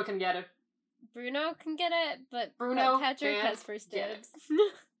 Bruno can get it. Bruno can get it, but Bruno Patrick can't has first get it. dibs.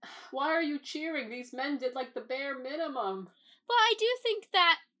 Why are you cheering? These men did like the bare minimum. Well, I do think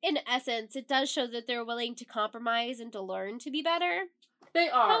that, in essence, it does show that they're willing to compromise and to learn to be better. They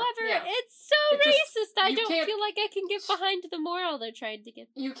are. However, yeah. it's so It just- racist. I you don't can't- feel like I can get behind the moral they're trying to get.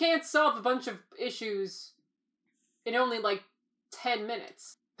 You can't solve a bunch of issues in only like 10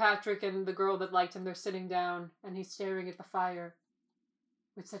 minutes. Patrick and the girl that liked him, they're sitting down and he's staring at the fire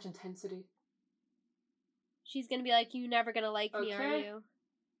with such intensity. She's gonna be like, "You never gonna like me, are Okay. you?"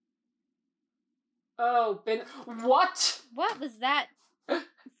 Oh, what? What was that?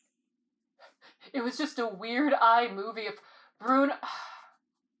 It was just a weird eye movie of Bruno.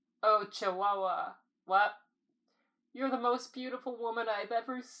 Oh, Chihuahua. What? You're the most beautiful woman I've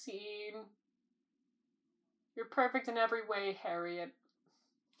ever seen. You're perfect in every way, Harriet.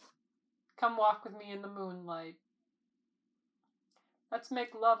 Come walk with me in the moonlight. Let's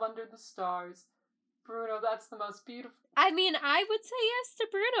make love under the stars. Bruno, that's the most beautiful. I mean, I would say yes to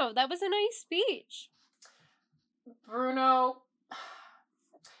Bruno. That was a nice speech. Bruno.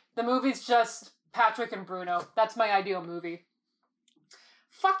 The movie's just Patrick and Bruno. That's my ideal movie.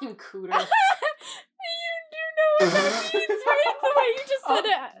 Fucking Cooter. You do know what that means, right? The way you just said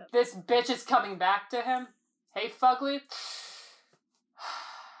it. This bitch is coming back to him. Hey, Fugly.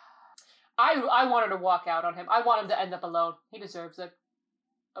 I wanted to walk out on him. I want him to end up alone. He deserves it.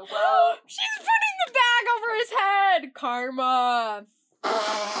 Oh, well. She's putting the bag over his head. Karma.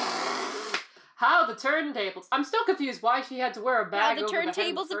 How the turntables. I'm still confused why she had to wear a bag the over the head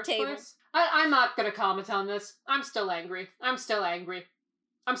in the turntables of first tables. place. I'm not gonna comment on this. I'm still angry. I'm still angry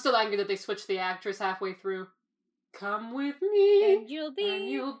that they switched the actress halfway through. Come with me, And you'll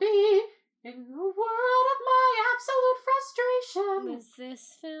be. in the world of my absolute frustration. Was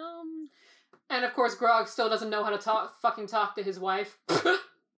this film? And of course, Grog still doesn't know how to talk to his wife.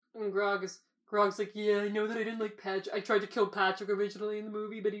 And Grog's like, yeah, I know that I didn't like Patrick. I tried to kill Patrick originally in the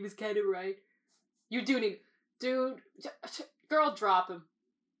movie, but he was kind of right. You do need, dude, girl, drop him.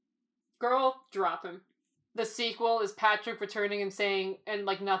 Girl, drop him. The sequel is Patrick returning and saying, and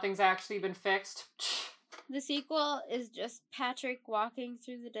like nothing's actually been fixed. The sequel is just Patrick walking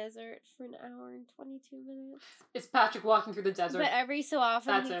through the desert for an hour and 22 minutes. It's Patrick walking through the desert. But every so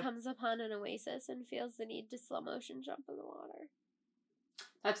often That's he it. comes upon an oasis and feels the need to slow motion jump in the water.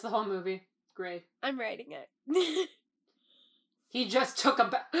 That's the whole movie. Great. I'm writing it. He just took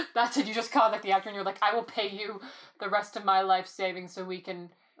a that's it, you just contact the actor and you're like, I will pay you the rest of my life savings so we can...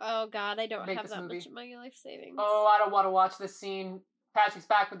 Oh god, I don't Make have this that movie. much of my life savings. Oh, I don't want to watch this scene. Patrick's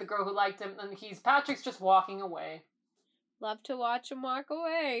back with the girl who liked him, and Patrick's just walking away. Love to watch him walk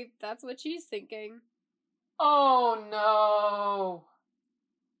away. That's what she's thinking. Oh no.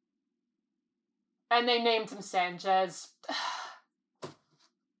 And they named him Sanchez.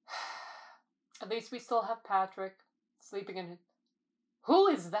 At least we still have Patrick sleeping in his... Who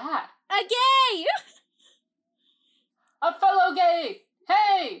is that? A gay! A fellow gay!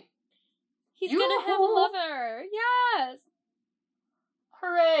 Hey! He's gonna have a Yoo-hoo! lover. Yes!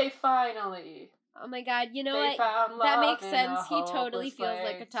 Hooray, finally. Oh my god, you know They what? found That love makes in sense. a He totally hopeless feels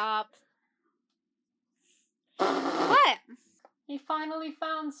like a place. top. What? He finally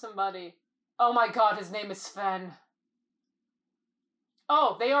found somebody. Oh my god, his name is Sven.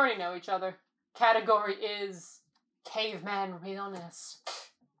 Oh, they already know each other. Category is caveman realness.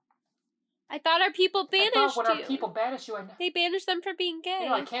 I thought our people banished I thought when you. our people banish you, They banished them for being gay.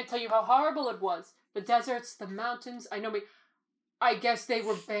 I can't tell you how horrible it was. The deserts, the mountains. I guess they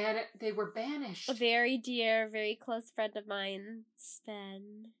were banished. A very dear, very close friend of mine,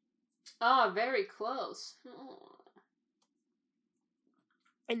 Sven. Ah, very close.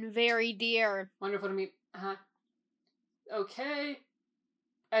 And very dear. Wonderful to meet. Okay.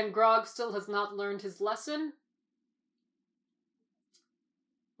 And Grog still has not learned his lesson.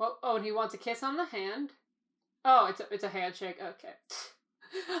 Well, oh, and he wants a kiss on the hand. Oh, it's a handshake. Okay.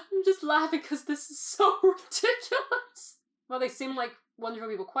 I'm just laughing because this is so ridiculous. Well, they seem like wonderful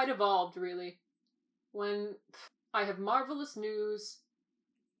people. Quite evolved, really. When I have marvelous news.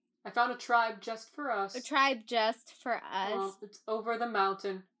 I found a tribe just for us. A tribe just for us. It's over the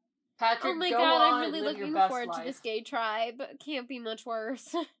mountain. Patrick, Oh my go god, on I'm really and live looking your best forward life. to this gay tribe. Can't be much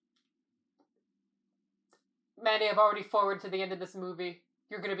worse. Mandy, I've already forwarded to the end of this movie.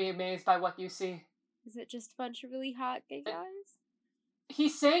 You're gonna be amazed by what you see. Is it just a bunch of really hot gay guys?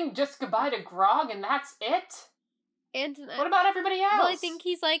 He's saying just goodbye to Grog and that's it? And What about everybody else? well, I think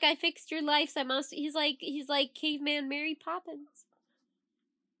he's like, I fixed your life, so I must. He's like caveman Mary Poppins.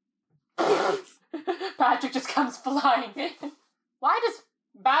 Patrick just comes flying in. Why does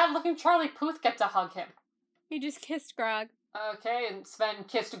bad-looking Charlie Puth get to hug him? He just kissed Grog. Okay, and Sven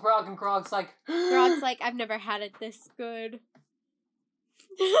kissed Grog, and Grog's like, Grog's like, I've never had it this good.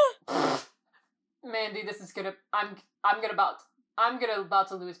 Mandy, this is gonna. I'm gonna about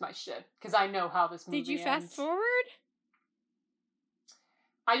to lose my shit because I know how this movie Did you ends. fast forward?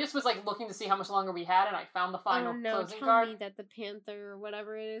 I just was like looking to see how much longer we had, and I found the final oh no! closing Tell card. me that the panther or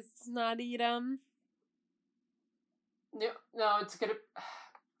whatever it is does not eat him. No, it's gonna.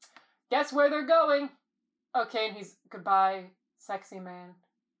 Guess where they're going? Okay, and he's goodbye, sexy man.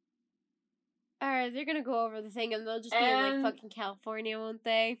 Alright, they're gonna go over the thing and they'll just be in And- like fucking California, won't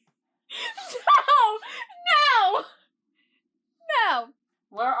they? No! No!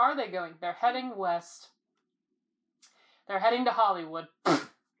 Where are they going? They're heading west. They're heading to Hollywood.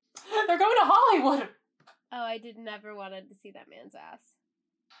 They're going to Hollywood! Oh, I did never wanted to see that man's ass.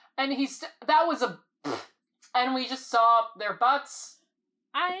 And that was a... And we just saw their butts.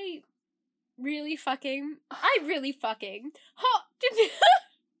 I really fucking...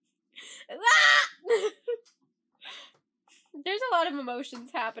 There's a lot of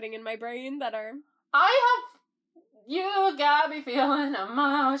emotions happening in my brain that are... You got me feeling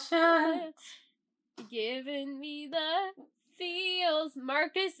emotion. Giving me the feels.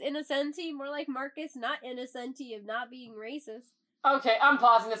 Marcus Innocenti, more like Marcus not Innocenti of not being racist. Okay, I'm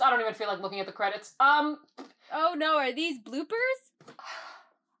pausing this. I don't even feel like looking at the credits. Oh no, are these bloopers?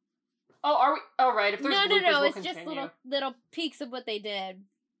 Oh, are we? Oh, right. If there's bloopers, No, we'll it's continue. just little peeks of what they did.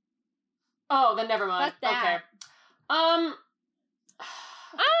 Oh, then never mind. Fuck that. Okay.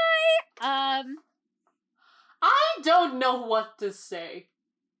 I don't know what to say.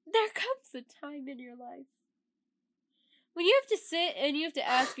 There comes a time in your life when you have to sit and you have to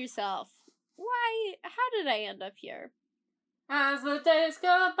ask yourself, how did I end up here? As the days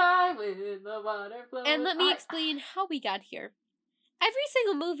go by with the water flowing. And let me explain how we got here. Every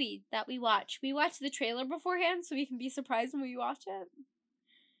single movie that we watch the trailer beforehand so we can be surprised when we watch it.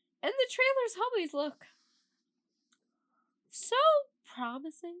 And the trailers always look so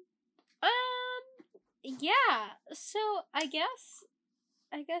promising. Yeah, so I guess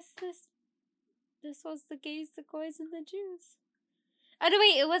this was the gays, the goys, and the Jews. Oh no,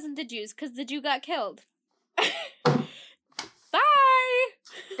 wait, it wasn't the Jews, because the Jew got killed. Bye!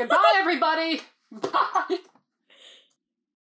 Goodbye, everybody! Bye!